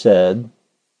 And he said,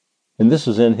 and this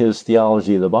is in his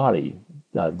Theology of the Body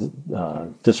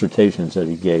dissertations that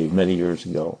he gave many years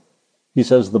ago. He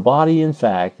says, the body, in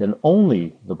fact, and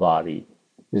only the body,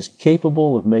 is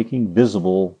capable of making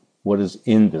visible what is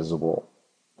invisible,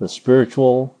 the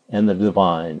spiritual and the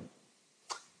divine.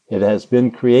 It has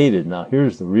been created. Now,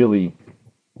 here's the really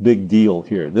big deal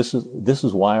here. This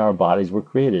is why our bodies were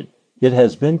created. It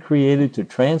has been created to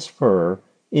transfer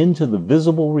into the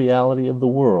visible reality of the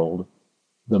world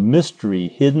the mystery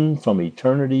hidden from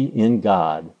eternity in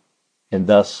God, and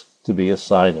thus to be a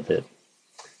sign of it.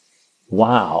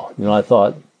 Wow. I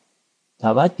thought,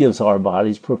 now that gives our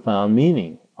bodies profound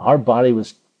meaning. Our body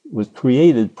was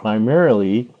created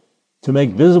primarily to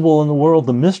make visible in the world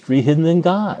the mystery hidden in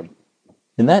God.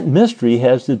 And that mystery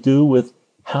has to do with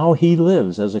how he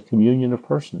lives as a communion of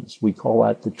persons. We call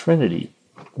that the Trinity,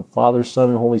 the Father, Son,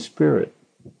 and Holy Spirit.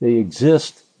 They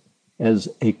exist as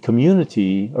a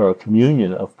community or a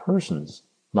communion of persons,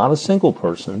 not a single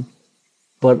person,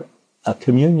 but a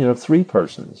communion of three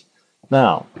persons.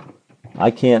 Now, I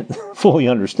can't fully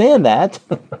understand that,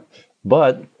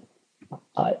 but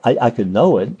I can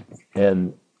know it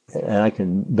and I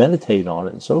can meditate on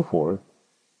it and so forth.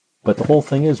 But the whole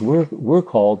thing is we're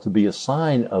called to be a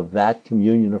sign of that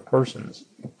communion of persons.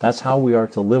 That's how we are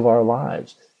to live our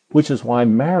lives, which is why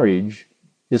marriage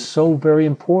is so very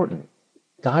important.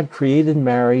 God created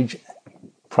marriage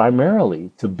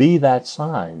primarily to be that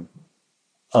sign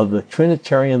of the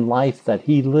Trinitarian life that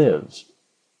he lives.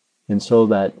 And so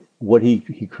that what he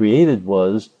created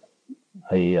was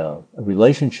a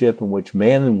relationship in which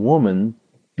man and woman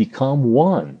become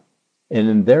one. And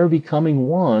in their becoming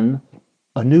one,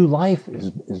 a new life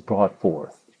is brought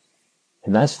forth.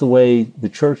 And that's the way the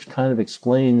church kind of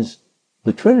explains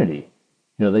the Trinity.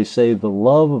 They say the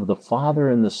love of the Father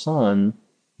and the Son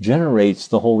generates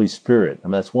the Holy Spirit. I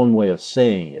mean, that's one way of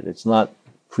saying it. It's not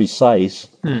precise,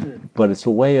 but it's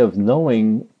a way of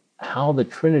knowing how the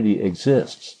Trinity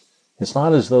exists. It's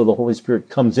not as though the Holy Spirit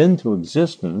comes into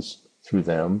existence through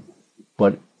them,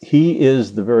 but he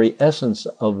is the very essence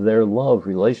of their love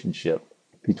relationship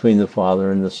between the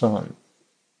Father and the Son.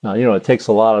 Now, it takes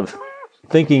a lot of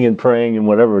thinking and praying and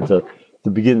whatever to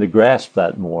begin to grasp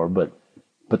that more, but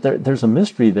there's a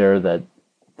mystery there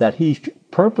that he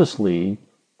purposely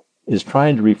is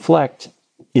trying to reflect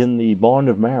in the bond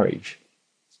of marriage.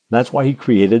 That's why he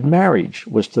created marriage,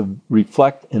 was to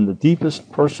reflect in the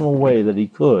deepest personal way that he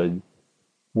could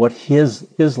what his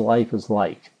life is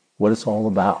like, what it's all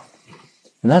about.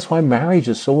 And that's why marriage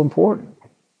is so important.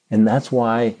 And that's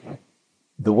why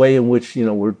the way in which,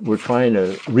 we're trying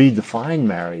to redefine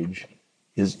marriage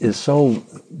is so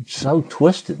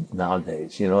twisted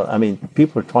nowadays. I mean,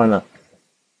 people are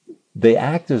they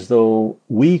act as though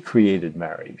we created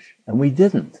marriage, and we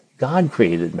didn't. God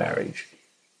created marriage,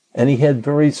 and he had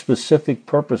very specific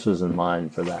purposes in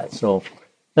mind for that. So,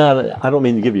 now, I don't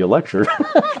mean to give you a lecture.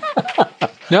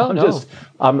 No.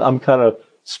 I'm kind of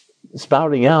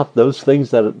spouting out those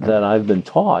things that I've been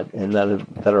taught and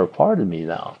that are a part of me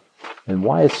now, and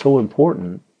why it's so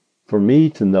important for me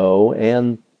to know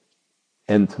and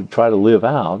to try to live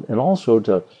out, and also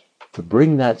to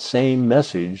bring that same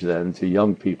message then to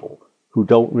young people who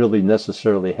don't really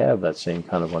necessarily have that same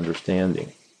kind of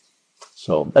understanding.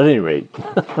 So at any rate,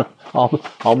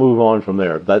 I'll move on from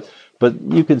there. But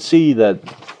you can see that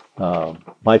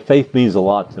my faith means a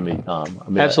lot to me, Tom. I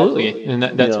mean, absolutely, and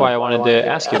that's why I wanted to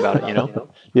ask you about it.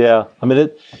 Yeah, I mean,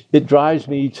 it drives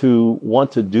me to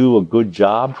want to do a good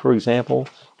job. For example,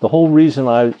 the whole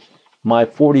reason my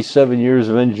 47 years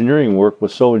of engineering work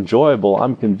was so enjoyable,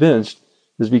 I'm convinced,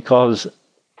 is because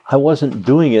I wasn't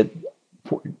doing it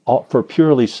for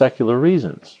purely secular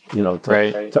reasons,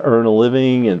 to earn a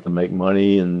living and to make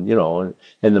money and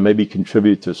to maybe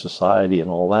contribute to society and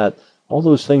all that. All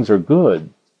those things are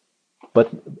good,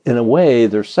 but in a way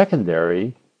they're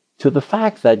secondary to the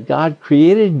fact that God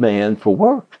created man for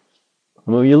work.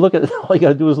 I mean, when you look at all you got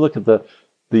to do is look at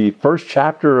the first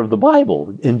chapter of the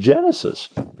Bible in Genesis,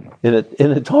 and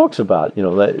it talks about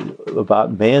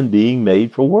about man being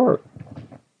made for work,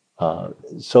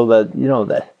 so that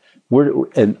that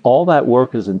and all that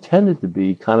work is intended to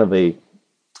be kind of a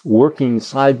working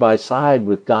side by side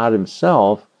with God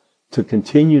Himself to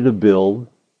continue to build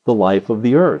the life of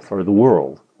the earth or the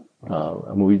world.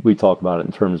 I mean, we talk about it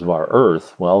in terms of our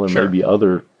earth. Well, there may be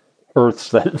other earths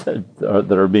that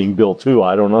are being built too.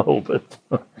 I don't know, but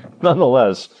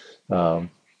nonetheless,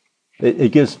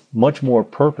 it gives much more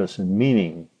purpose and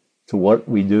meaning to what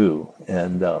we do,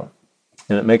 and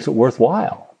it makes it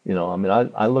worthwhile. I mean,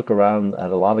 I look around at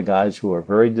a lot of guys who are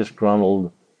very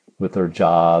disgruntled with their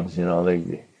jobs.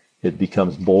 It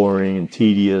becomes boring and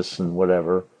tedious and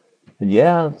whatever. And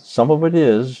yeah, some of it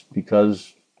is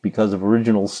because of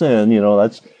original sin.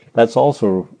 That's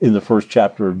also in the first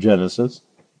chapter of Genesis.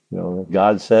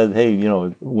 God said, hey,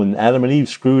 when Adam and Eve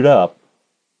screwed up,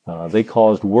 they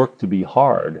caused work to be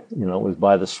hard. It was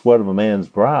by the sweat of a man's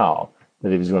brow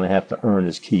that he was going to have to earn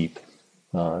his keep.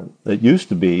 It used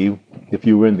to be, if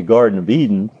you were in the Garden of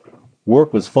Eden,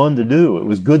 work was fun to do. It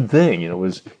was a good thing. It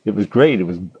was great. It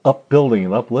was upbuilding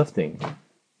and uplifting.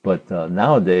 But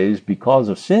nowadays, because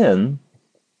of sin,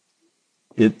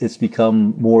 it's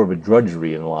become more of a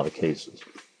drudgery in a lot of cases.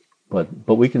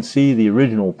 But we can see the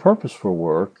original purpose for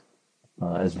work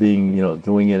as being,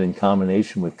 doing it in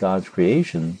combination with God's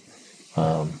creation.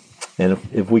 And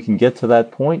if we can get to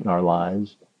that point in our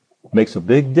lives, it makes a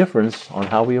big difference on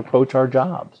how we approach our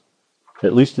jobs.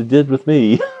 At least it did with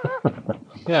me.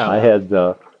 Yeah, I had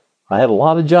a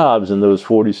lot of jobs in those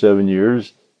 47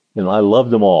 years, and I loved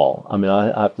them all. I mean,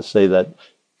 I have to say that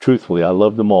truthfully, I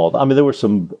loved them all. I mean, there were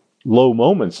some low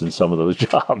moments in some of those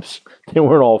jobs. They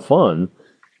weren't all fun,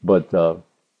 but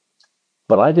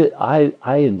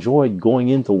I enjoyed going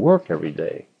into work every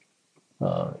day,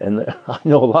 and I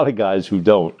know a lot of guys who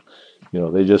don't.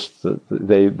 They just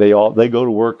they go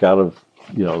to work out of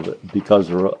because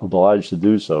they're obliged to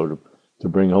do so to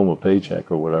bring home a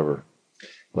paycheck or whatever.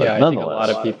 But yeah, I think a lot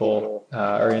of people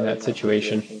are in that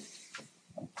situation.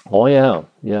 Oh yeah,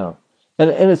 and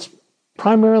it's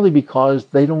primarily because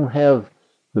they don't have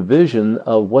the vision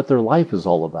of what their life is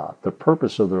all about, the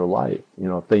purpose of their life.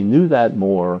 If they knew that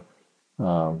more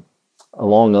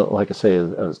along, like I say,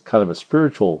 as kind of a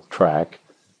spiritual track,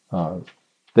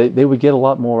 they would get a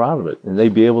lot more out of it, and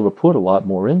they'd be able to put a lot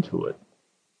more into it.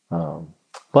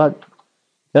 But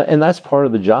and that's part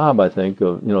of the job, I think,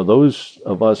 of those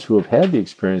of us who have had the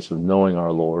experience of knowing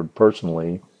our Lord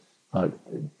personally,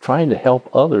 trying to help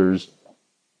others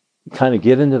kind of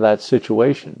get into that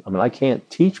situation. I mean, I can't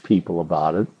teach people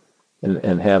about it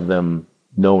and have them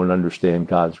know and understand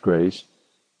God's grace,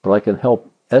 but I can help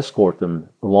escort them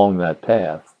along that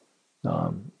path.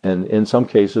 And in some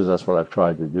cases, that's what I've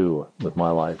tried to do with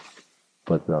my life.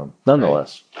 But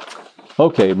nonetheless,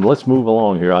 okay, let's move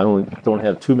along here. I don't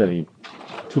have too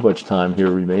much time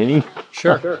here remaining.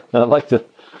 Sure. And I'd like to.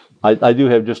 I do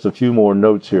have just a few more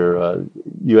notes here.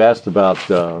 You asked about.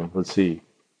 Let's see.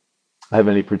 I have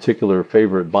any particular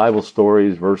favorite Bible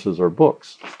stories, verses, or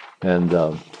books, and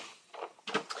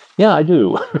yeah, I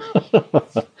do.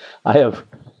 I have.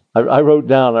 I wrote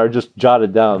down, or just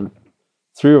jotted down,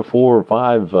 3 or 4 or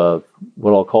 5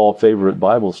 what I'll call favorite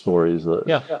Bible stories.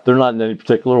 They're not in any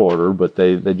particular order, but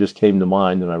they just came to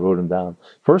mind, and I wrote them down.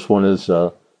 First one is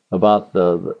about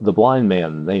the blind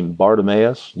man named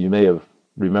Bartimaeus. You may have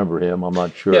remember him. I'm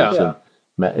not sure. Yeah.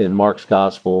 It's in Mark's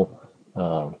Gospel,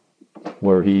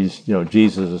 where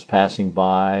Jesus is passing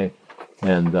by,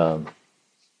 and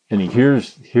he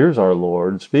hears our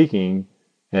Lord speaking,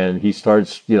 and he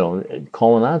starts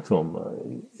calling out to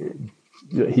him.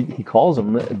 He calls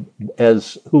him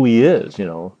as who he is,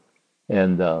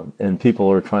 and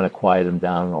people are trying to quiet him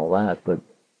down and all that. But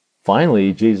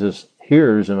finally, Jesus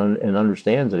hears and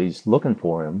understands that he's looking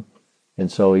for him,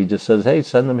 and so he just says, "Hey,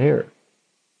 send them here."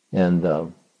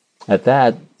 And at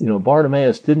that,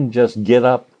 Bartimaeus didn't just get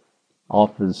up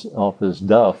off his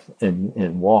duff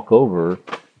and walk over.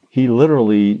 He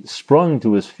literally sprung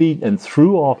to his feet and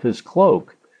threw off his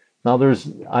cloak. Now,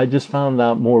 I just found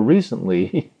out more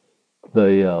recently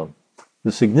the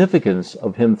significance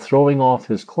of him throwing off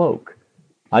his cloak.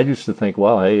 I used to think,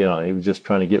 well, hey, he was just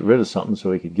trying to get rid of something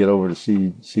so he could get over to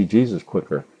see Jesus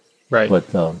quicker. Right.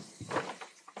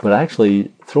 But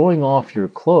actually, throwing off your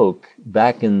cloak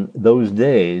back in those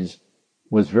days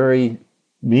was very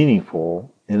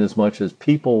meaningful, in as much as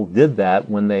people did that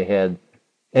when they had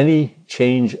any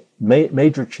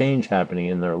major change happening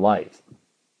in their life.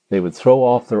 They would throw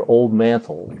off their old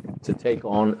mantle to take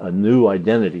on a new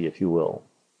identity, if you will.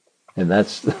 And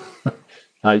that's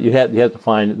you have to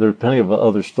find. There are plenty of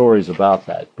other stories about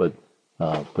that, but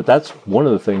that's one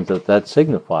of the things that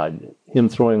signified. Him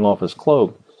throwing off his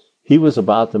cloak. He was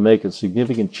about to make a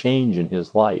significant change in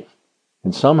his life,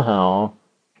 and somehow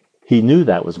he knew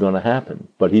that was going to happen,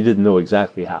 but he didn't know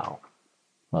exactly how.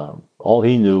 All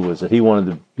he knew was that he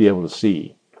wanted to be able to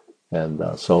see, and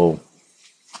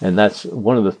that's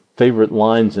one of the favorite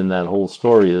lines in that whole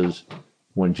story is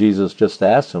when Jesus just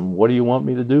asked him, "What do you want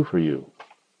me to do for you?"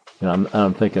 And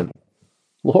I'm thinking,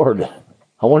 Lord,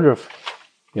 I wonder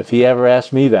if he ever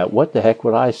asked me that, what the heck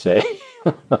would I say?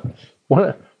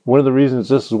 One of the reasons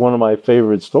this is one of my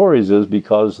favorite stories is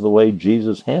because of the way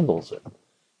Jesus handles it.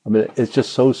 I mean, it's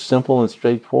just so simple and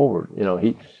straightforward.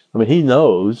 He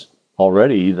knows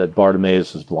already that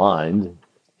Bartimaeus is blind.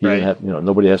 He Right. didn't have,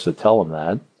 nobody has to tell him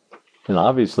that. And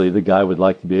obviously the guy would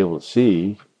like to be able to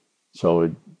see,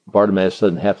 so Bartimaeus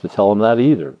doesn't have to tell him that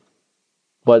either.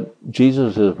 But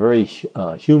Jesus is a very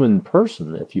human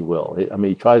person, if you will.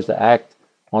 He tries to act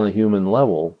on a human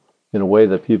level in a way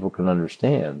that people can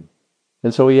understand.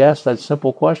 And so he asked that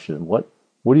simple question, what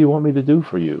do you want me to do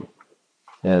for you?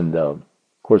 And of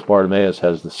course, Bartimaeus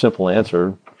has the simple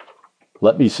answer,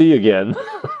 let me see again.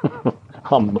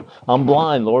 I'm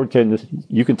blind, Lord,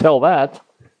 you can tell that.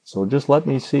 So just let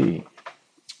me see.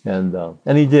 And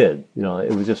he did.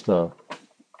 It was just a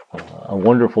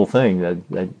wonderful thing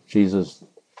that Jesus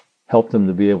helped him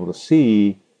to be able to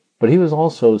see, but he was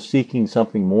also seeking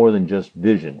something more than just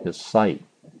vision, his sight.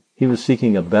 He was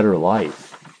seeking a better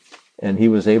life, and he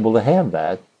was able to have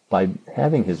that by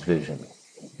having his vision.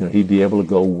 He'd be able to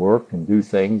go work and do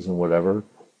things and whatever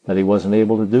that he wasn't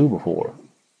able to do before.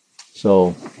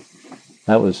 So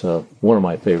that was one of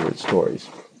my favorite stories.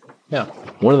 Yeah.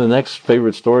 One of the next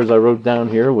favorite stories I wrote down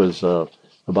here was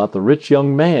about the rich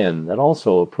young man that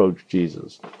also approached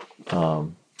Jesus.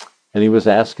 And he was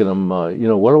asking him,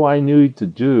 what do I need to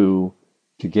do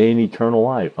to gain eternal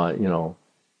life?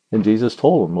 And Jesus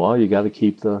told him, well, you got to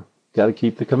keep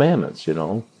the commandments,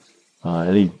 and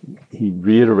he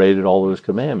reiterated all those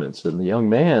commandments. And the young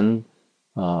man,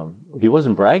 he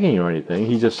wasn't bragging or anything.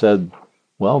 He just said,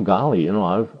 well, golly,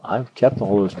 I've kept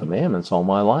all those commandments all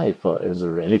my life. Is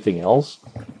there anything else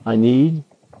I need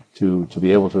to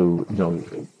be able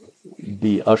to,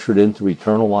 be ushered into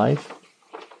eternal life?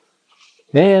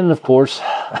 And of course,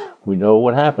 we know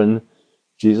what happened.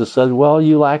 Jesus said, well,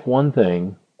 you lack one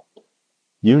thing.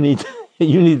 You need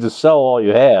to sell all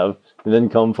you have and then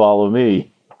come follow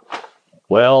me.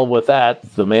 Well, with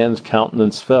that, the man's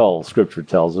countenance fell, Scripture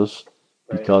tells us,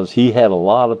 because he had a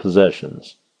lot of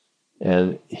possessions.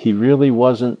 And he really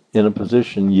wasn't in a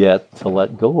position yet to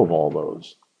let go of all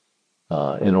those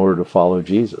in order to follow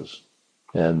Jesus.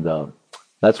 And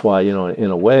that's why,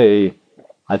 in a way,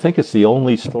 I think it's the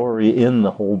only story in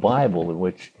the whole Bible in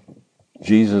which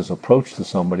Jesus' approach to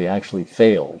somebody actually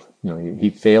failed. He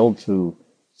failed to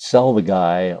sell the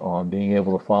guy on being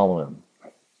able to follow him.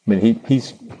 I mean,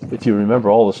 he's, if you remember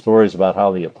all the stories about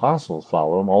how the apostles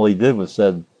follow him, all he did was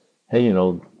said, hey,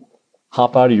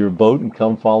 hop out of your boat and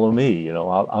come follow me.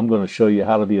 I'm going to show you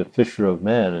how to be a fisher of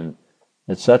men, and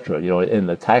etc. And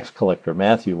the tax collector,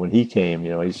 Matthew, when he came,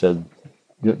 he said,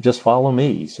 just follow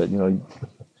me. He said,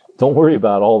 don't worry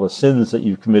about all the sins that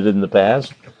you've committed in the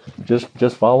past.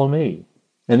 Just follow me.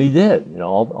 And he did.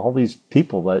 All these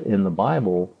people that in the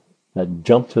Bible that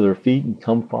jumped to their feet and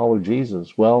come follow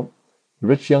Jesus. Well, the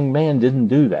rich young man didn't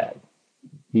do that.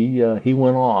 He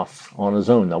went off on his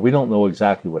own. Now, we don't know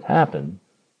exactly what happened.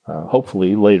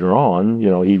 Hopefully, later on,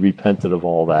 he repented of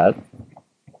all that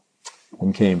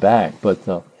and came back. But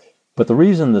the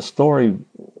reason the story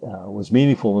was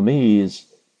meaningful to me is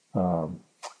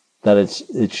that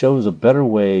it shows a better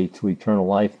way to eternal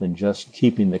life than just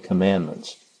keeping the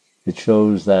commandments. It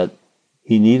shows that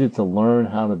he needed to learn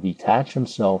how to detach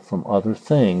himself from other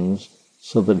things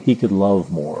so that he could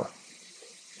love more.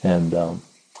 And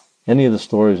any of the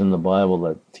stories in the Bible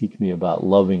that teach me about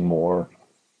loving more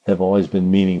have always been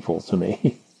meaningful to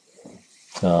me.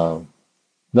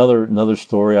 Another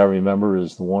story I remember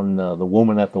is the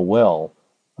woman at the well.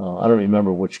 I don't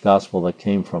remember which gospel that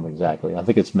came from exactly. I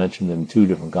think it's mentioned in 2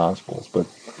 different gospels, but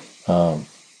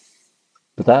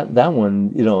that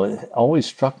one, it always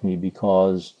struck me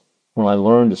because when I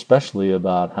learned especially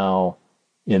about how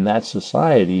in that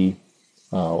society,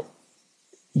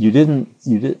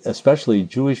 especially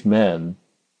Jewish men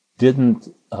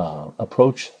didn't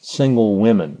approach single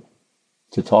women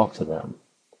to talk to them,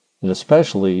 and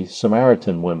especially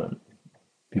Samaritan women,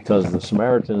 because the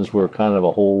Samaritans were kind of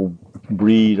a whole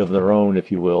breed of their own,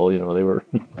 if you will.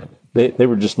 They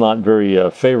were just not very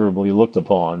favorably looked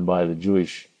upon by the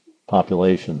Jewish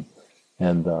population,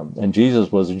 and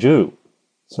Jesus was a Jew,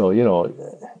 so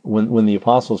when the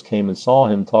apostles came and saw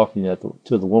him talking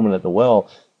to the woman at the well,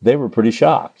 they were pretty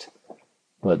shocked,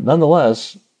 but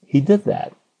nonetheless he did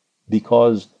that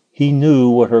because he knew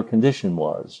what her condition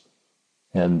was,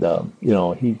 and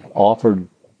he offered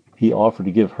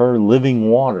to give her living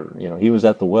water. He was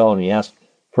at the well and he asked,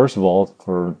 first of all,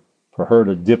 for her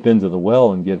to dip into the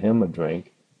well and give him a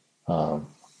drink, and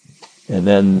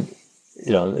then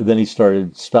he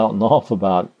started spouting off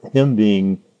about him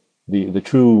being the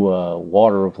true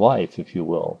water of life, if you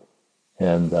will,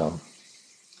 and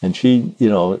she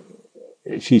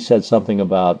said something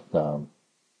about her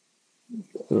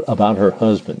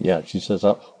husband. Yeah, she says,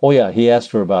 oh yeah, he asked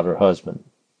her about her husband.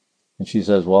 And she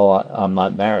says, well, I'm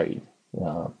not married.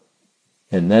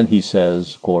 And then he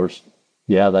says, of course,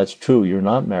 yeah, that's true. You're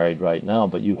not married right now,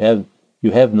 but you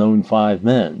have known 5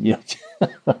 men.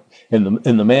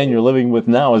 And the man you're living with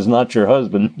now is not your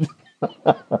husband.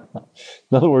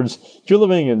 In other words, you're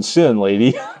living in sin,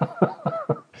 lady.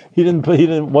 He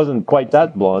wasn't quite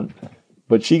that blunt,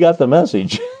 but she got the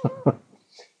message.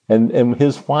 And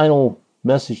his final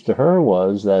message to her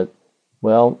was that,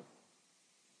 well,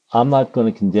 I'm not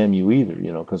going to condemn you either,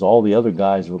 because all the other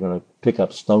guys were going to pick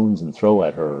up stones and throw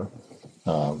at her.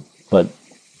 But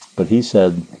he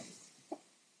said,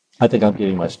 I think I'm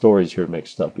getting my stories here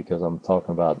mixed up because I'm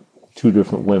talking about 2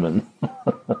 different women.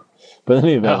 But in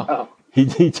any event,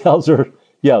 he tells her,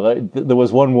 yeah, there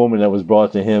was one woman that was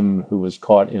brought to him who was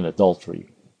caught in adultery.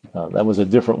 That was a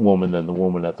different woman than the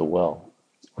woman at the well.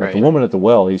 But the woman at the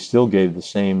well, he still gave the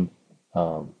same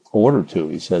order to.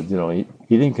 He said, he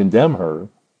didn't condemn her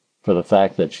for the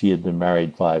fact that she had been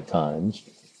married 5 times,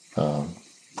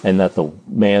 and that the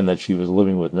man that she was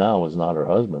living with now was not her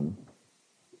husband.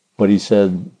 But he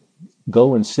said,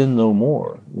 go and sin no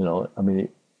more.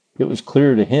 It was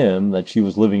clear to him that she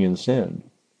was living in sin.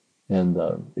 And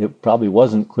it probably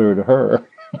wasn't clear to her.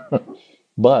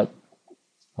 But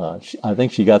I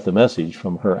think she got the message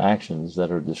from her actions that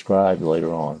are described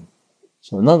later on.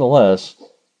 So nonetheless,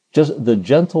 just the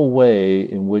gentle way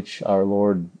in which our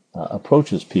Lord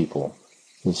approaches people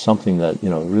is something that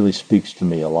really speaks to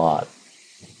me a lot.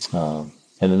 And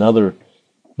another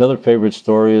favorite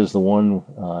story is the one.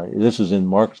 This is in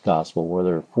Mark's Gospel, where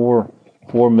there are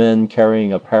four men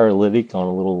carrying a paralytic on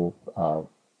a little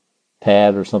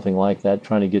pad or something like that,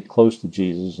 trying to get close to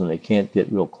Jesus, and they can't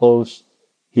get real close.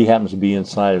 He happens to be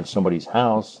inside of somebody's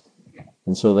house,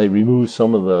 and so they remove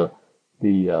some of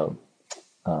the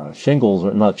shingles,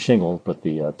 or not shingles, but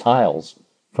the tiles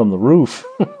from the roof.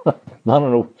 I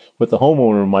don't know what the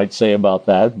homeowner might say about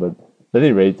that, but at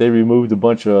any rate, they removed a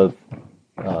bunch of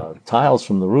tiles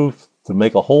from the roof to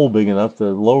make a hole big enough to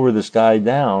lower this guy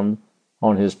down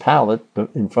on his pallet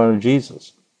in front of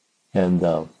Jesus. And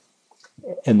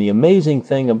the amazing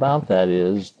thing about that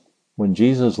is when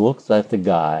Jesus looks at the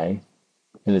guy,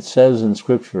 and it says in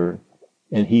Scripture,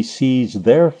 and he sees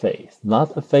their faith,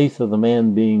 not the faith of the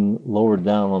man being lowered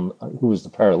down on who was the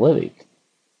paralytic,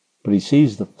 but he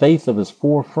sees the faith of his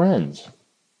four friends.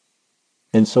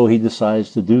 And so he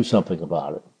decides to do something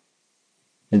about it.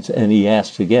 And he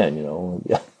asks again,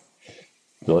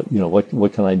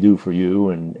 what can I do for you?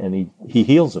 And he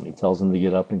heals him. He tells him to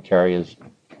get up and carry his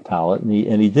pallet,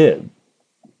 and he did.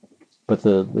 But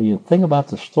the thing about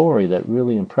the story that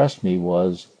really impressed me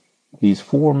was these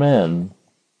four men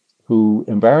who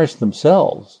embarrassed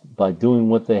themselves by doing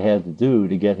what they had to do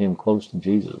to get him close to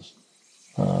Jesus.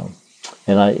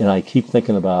 And I keep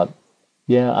thinking about,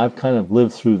 I've kind of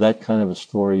lived through that kind of a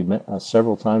story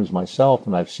several times myself,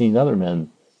 and I've seen other men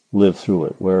live through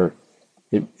it, where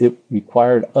it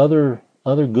required other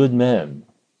good men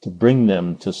to bring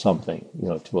them to something,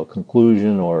 to a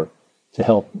conclusion, or to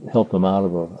help them out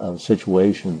of a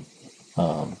situation.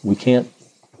 We can't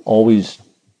always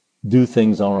do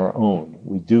things on our own.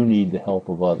 We do need the help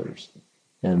of others.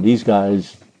 And these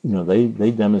guys,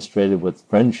 they demonstrated what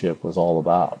friendship was all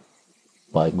about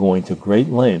by going to great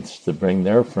lengths to bring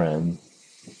their friend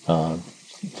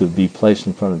to be placed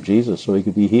in front of Jesus so he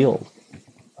could be healed.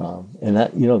 And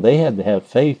that, they had to have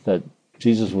faith that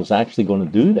Jesus was actually going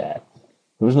to do that.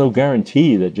 There was no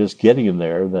guarantee that just getting him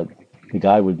there that the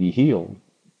guy would be healed,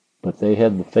 but they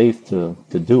had the faith to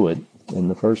do it in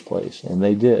the first place, and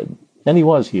they did. And he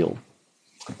was healed.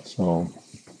 So,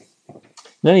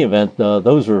 in any event,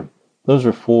 those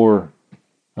are four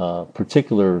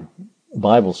particular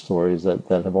Bible stories that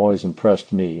have always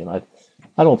impressed me, and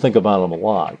I don't think about them a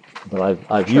lot, but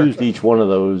I've used each one of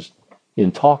those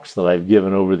in talks that I've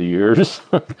given over the years.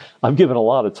 I've given a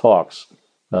lot of talks,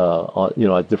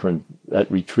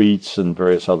 at retreats and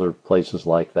various other places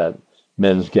like that,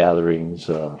 men's gatherings,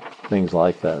 things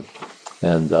like that,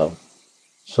 and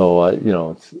so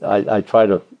I try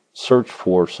to search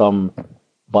for some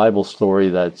Bible story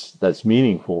that's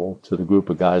meaningful to the group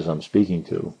of guys I'm speaking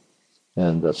to.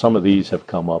 And some of these have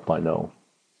come up, I know.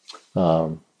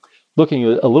 Looking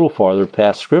a little farther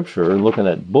past Scripture and looking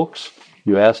at books,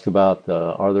 you asked about,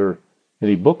 are there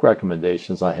any book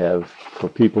recommendations I have for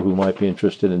people who might be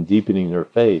interested in deepening their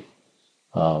faith?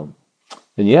 And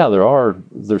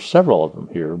there's several of them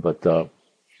here, but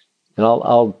and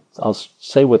I'll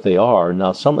say what they are.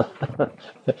 Now,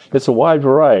 it's a wide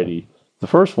variety. The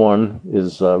first one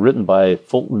is written by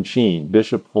Fulton Sheen,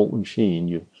 Bishop Fulton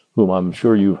Sheen, whom I'm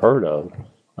sure you've heard of.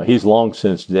 He's long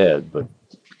since dead, but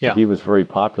he was very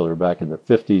popular back in the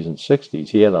 50s and 60s.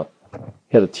 He had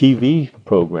a TV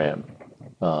program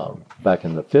back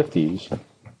in the 50s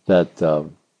that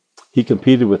he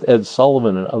competed with Ed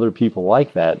Sullivan and other people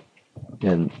like that,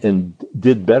 and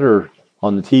did better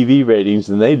on the TV ratings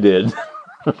than they did.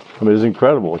 I mean, it was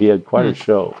incredible. He had quite a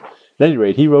show. At any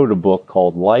rate, he wrote a book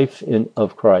called Life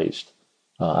of Christ.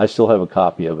 I still have a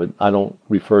copy of it. I don't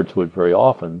refer to it very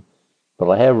often, but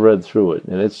I have read through it,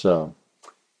 and it's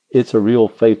a real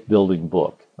faith-building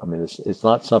book. I mean, it's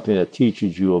not something that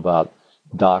teaches you about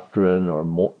doctrine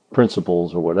or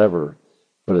principles or whatever,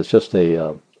 but it's just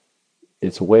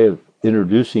it's a way of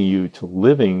introducing you to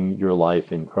living your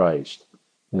life in Christ,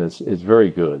 and it's very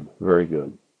good, very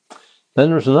good. Then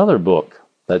there's another book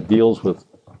that deals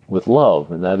with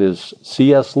love, and that is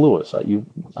C.S. Lewis.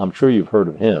 I'm sure you've heard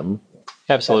of him.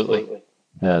 Absolutely.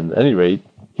 And at any rate,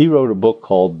 he wrote a book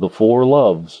called The Four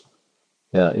Loves,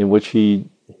 in which he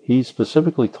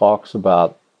specifically talks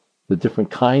about the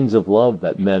different kinds of love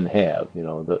that men have,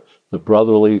 the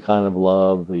brotherly kind of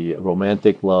love, the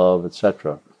romantic love,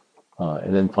 etc.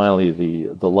 And then finally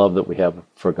the love that we have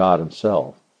for God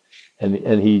himself.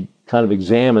 And he kind of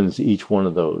examines each one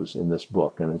of those in this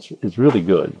book, and it's really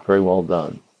good, very well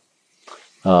done.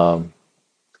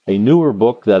 A newer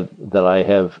book that I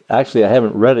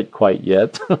haven't read it quite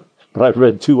yet, but I've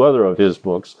read two other of his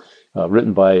books,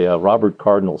 written by Robert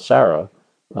Cardinal Sarah,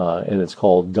 and it's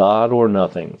called God or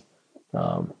Nothing.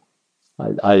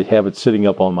 I have it sitting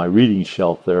up on my reading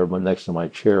shelf there next to my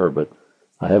chair, but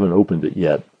I haven't opened it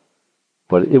yet.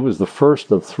 But it was the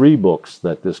first of three books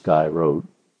that this guy wrote,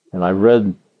 and I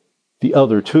read the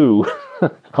other two.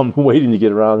 I'm waiting to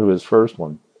get around to his first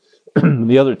one.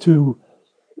 The other two,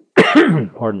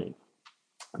 pardon me,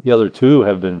 the other two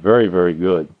have been very, very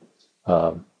good.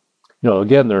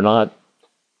 Again, they're not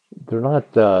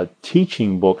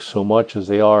teaching books so much as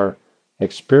they are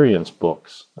experience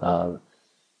books.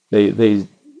 They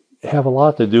have a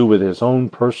lot to do with his own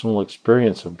personal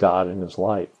experience of God in his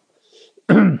life,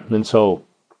 and so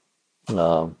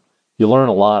you learn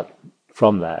a lot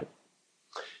from that.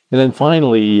 And then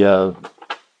finally, I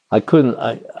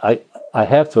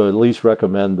have to at least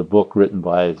recommend the book written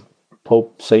by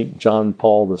Pope St. John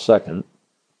Paul II,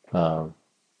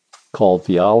 called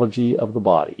Theology of the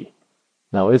Body.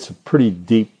 Now, it's a pretty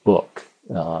deep book.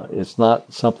 It's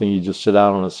not something you just sit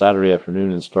down on a Saturday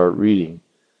afternoon and start reading.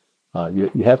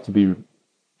 You have to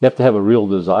have a real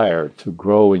desire to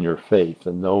grow in your faith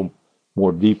and know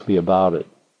more deeply about it.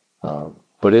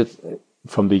 But it's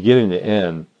from beginning to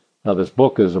end. Now, this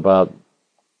book is about,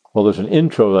 well, there's an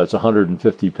intro that's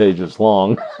 150 pages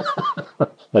long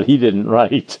that he didn't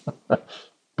write.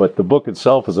 But the book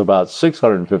itself is about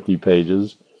 650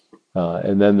 pages.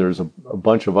 And then there's a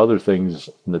bunch of other things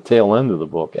in the tail end of the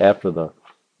book after the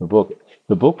book.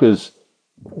 The book is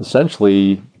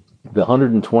essentially the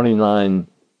 129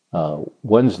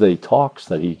 Wednesday talks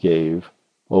that he gave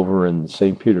over in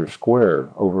St. Peter's Square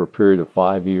over a period of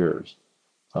 5 years.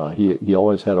 He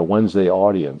always had a Wednesday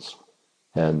audience,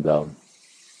 and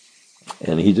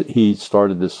he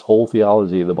started this whole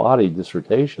theology of the body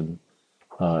dissertation.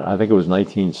 I think it was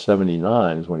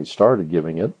 1979 is when he started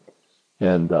giving it,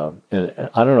 and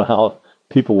I don't know how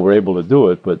people were able to do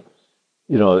it, but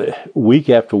week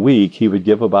after week he would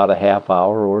give about a half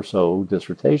hour or so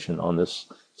dissertation on this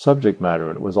subject matter,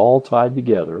 and it was all tied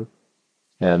together.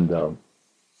 And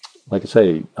like I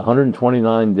say,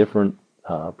 129 different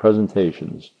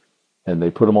presentations, and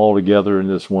they put them all together in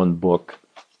this one book.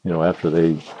 After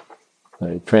they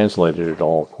translated it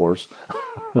all, of course,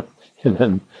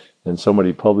 and then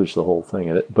somebody published the whole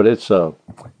thing. But it's a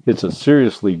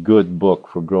seriously good book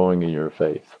for growing in your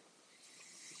faith.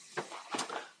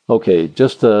 Okay,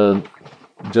 just a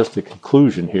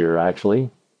conclusion here. Actually,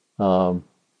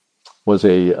 was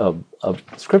a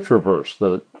scripture verse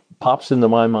that pops into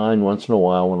my mind once in a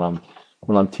while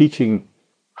when I'm teaching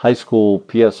high school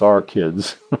PSR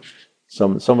kids,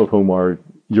 some of whom are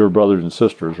your brothers and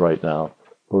sisters right now.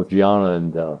 Both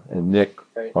Gianna and Nick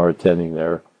are attending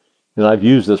there. And I've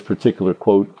used this particular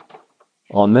quote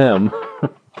on them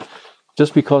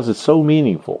just because it's so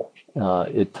meaningful.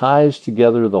 It ties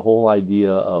together the whole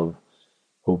idea of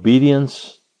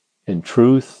obedience and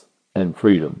truth and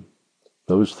freedom.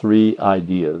 Those three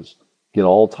ideas get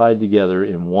all tied together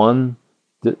in one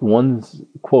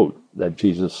quote that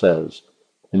Jesus says.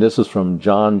 And this is from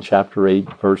John chapter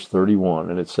 8, verse 31.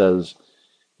 And it says,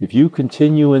 "If you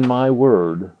continue in my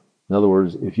word," in other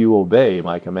words, if you obey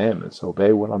my commandments,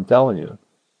 obey what I'm telling you,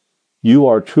 "you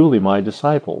are truly my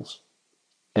disciples,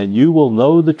 and you will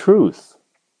know the truth."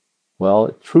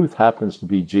 Well, truth happens to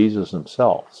be Jesus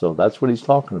himself, so that's what he's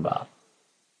talking about.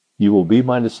 You will be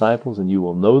my disciples, and you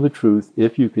will know the truth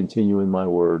if you continue in my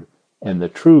word, and the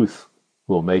truth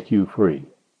will make you free.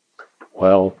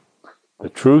 Well, the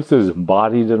truth is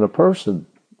embodied in a person,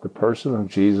 the person of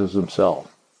Jesus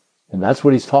himself. And that's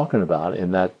what he's talking about in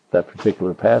that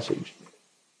particular passage.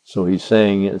 So he's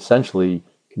saying, essentially,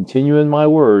 continue in my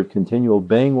word, continue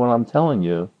obeying what I'm telling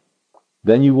you,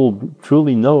 then you will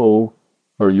truly know,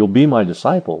 or you'll be my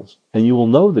disciples, and you will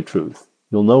know the truth.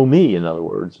 You'll know me, in other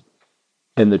words.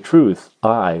 And the truth,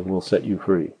 I will set you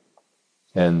free.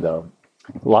 And a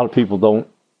lot of people don't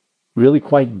really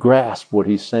quite grasp what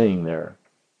he's saying there.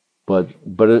 But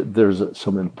there's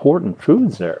some important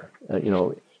truths there.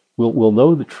 We'll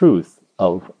know the truth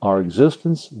of our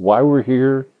existence, why we're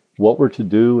here, what we're to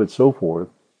do, and so forth,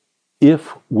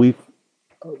 if we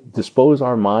dispose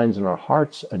our minds and our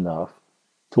hearts enough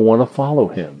to want to follow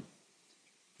him.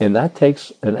 And that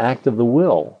takes an act of the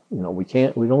will.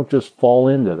 We don't just fall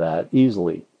into that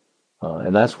easily.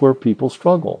 And that's where people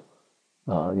struggle.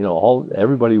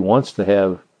 Everybody wants to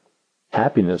have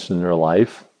happiness in their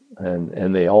life,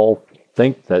 and they all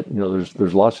think that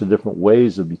there's lots of different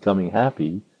ways of becoming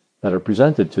happy that are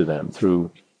presented to them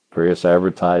through various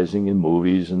advertising and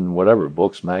movies and whatever,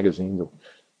 books, magazines,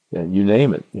 and you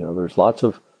name it. There's lots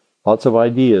of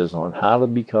ideas on how to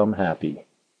become happy,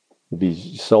 to be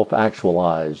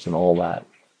self-actualized and all that.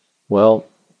 Well,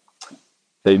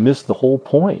 they miss the whole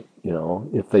point,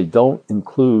 if they don't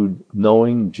include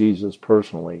knowing Jesus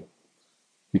personally.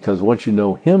 Because once you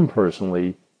know him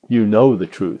personally, you know the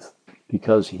truth,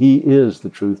 because he is the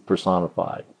truth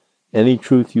personified. Any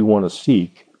truth you want to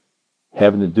seek,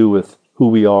 having to do with who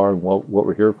we are and what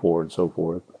we're here for and so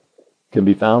forth, can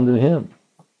be found in him.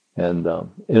 And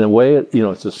in a way,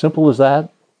 it's as simple as that,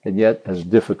 and yet as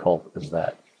difficult as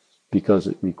that, because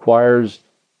it requires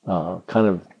kind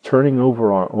of turning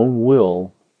over our own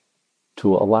will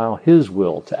to allow His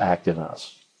will to act in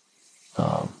us.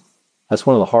 That's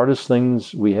one of the hardest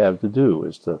things we have to do,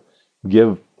 is to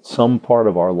give some part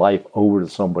of our life over to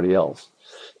somebody else.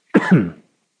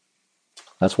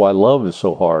 That's why love is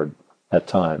so hard at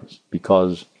times,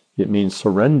 because it means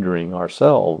surrendering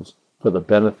ourselves for the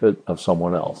benefit of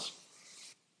someone else.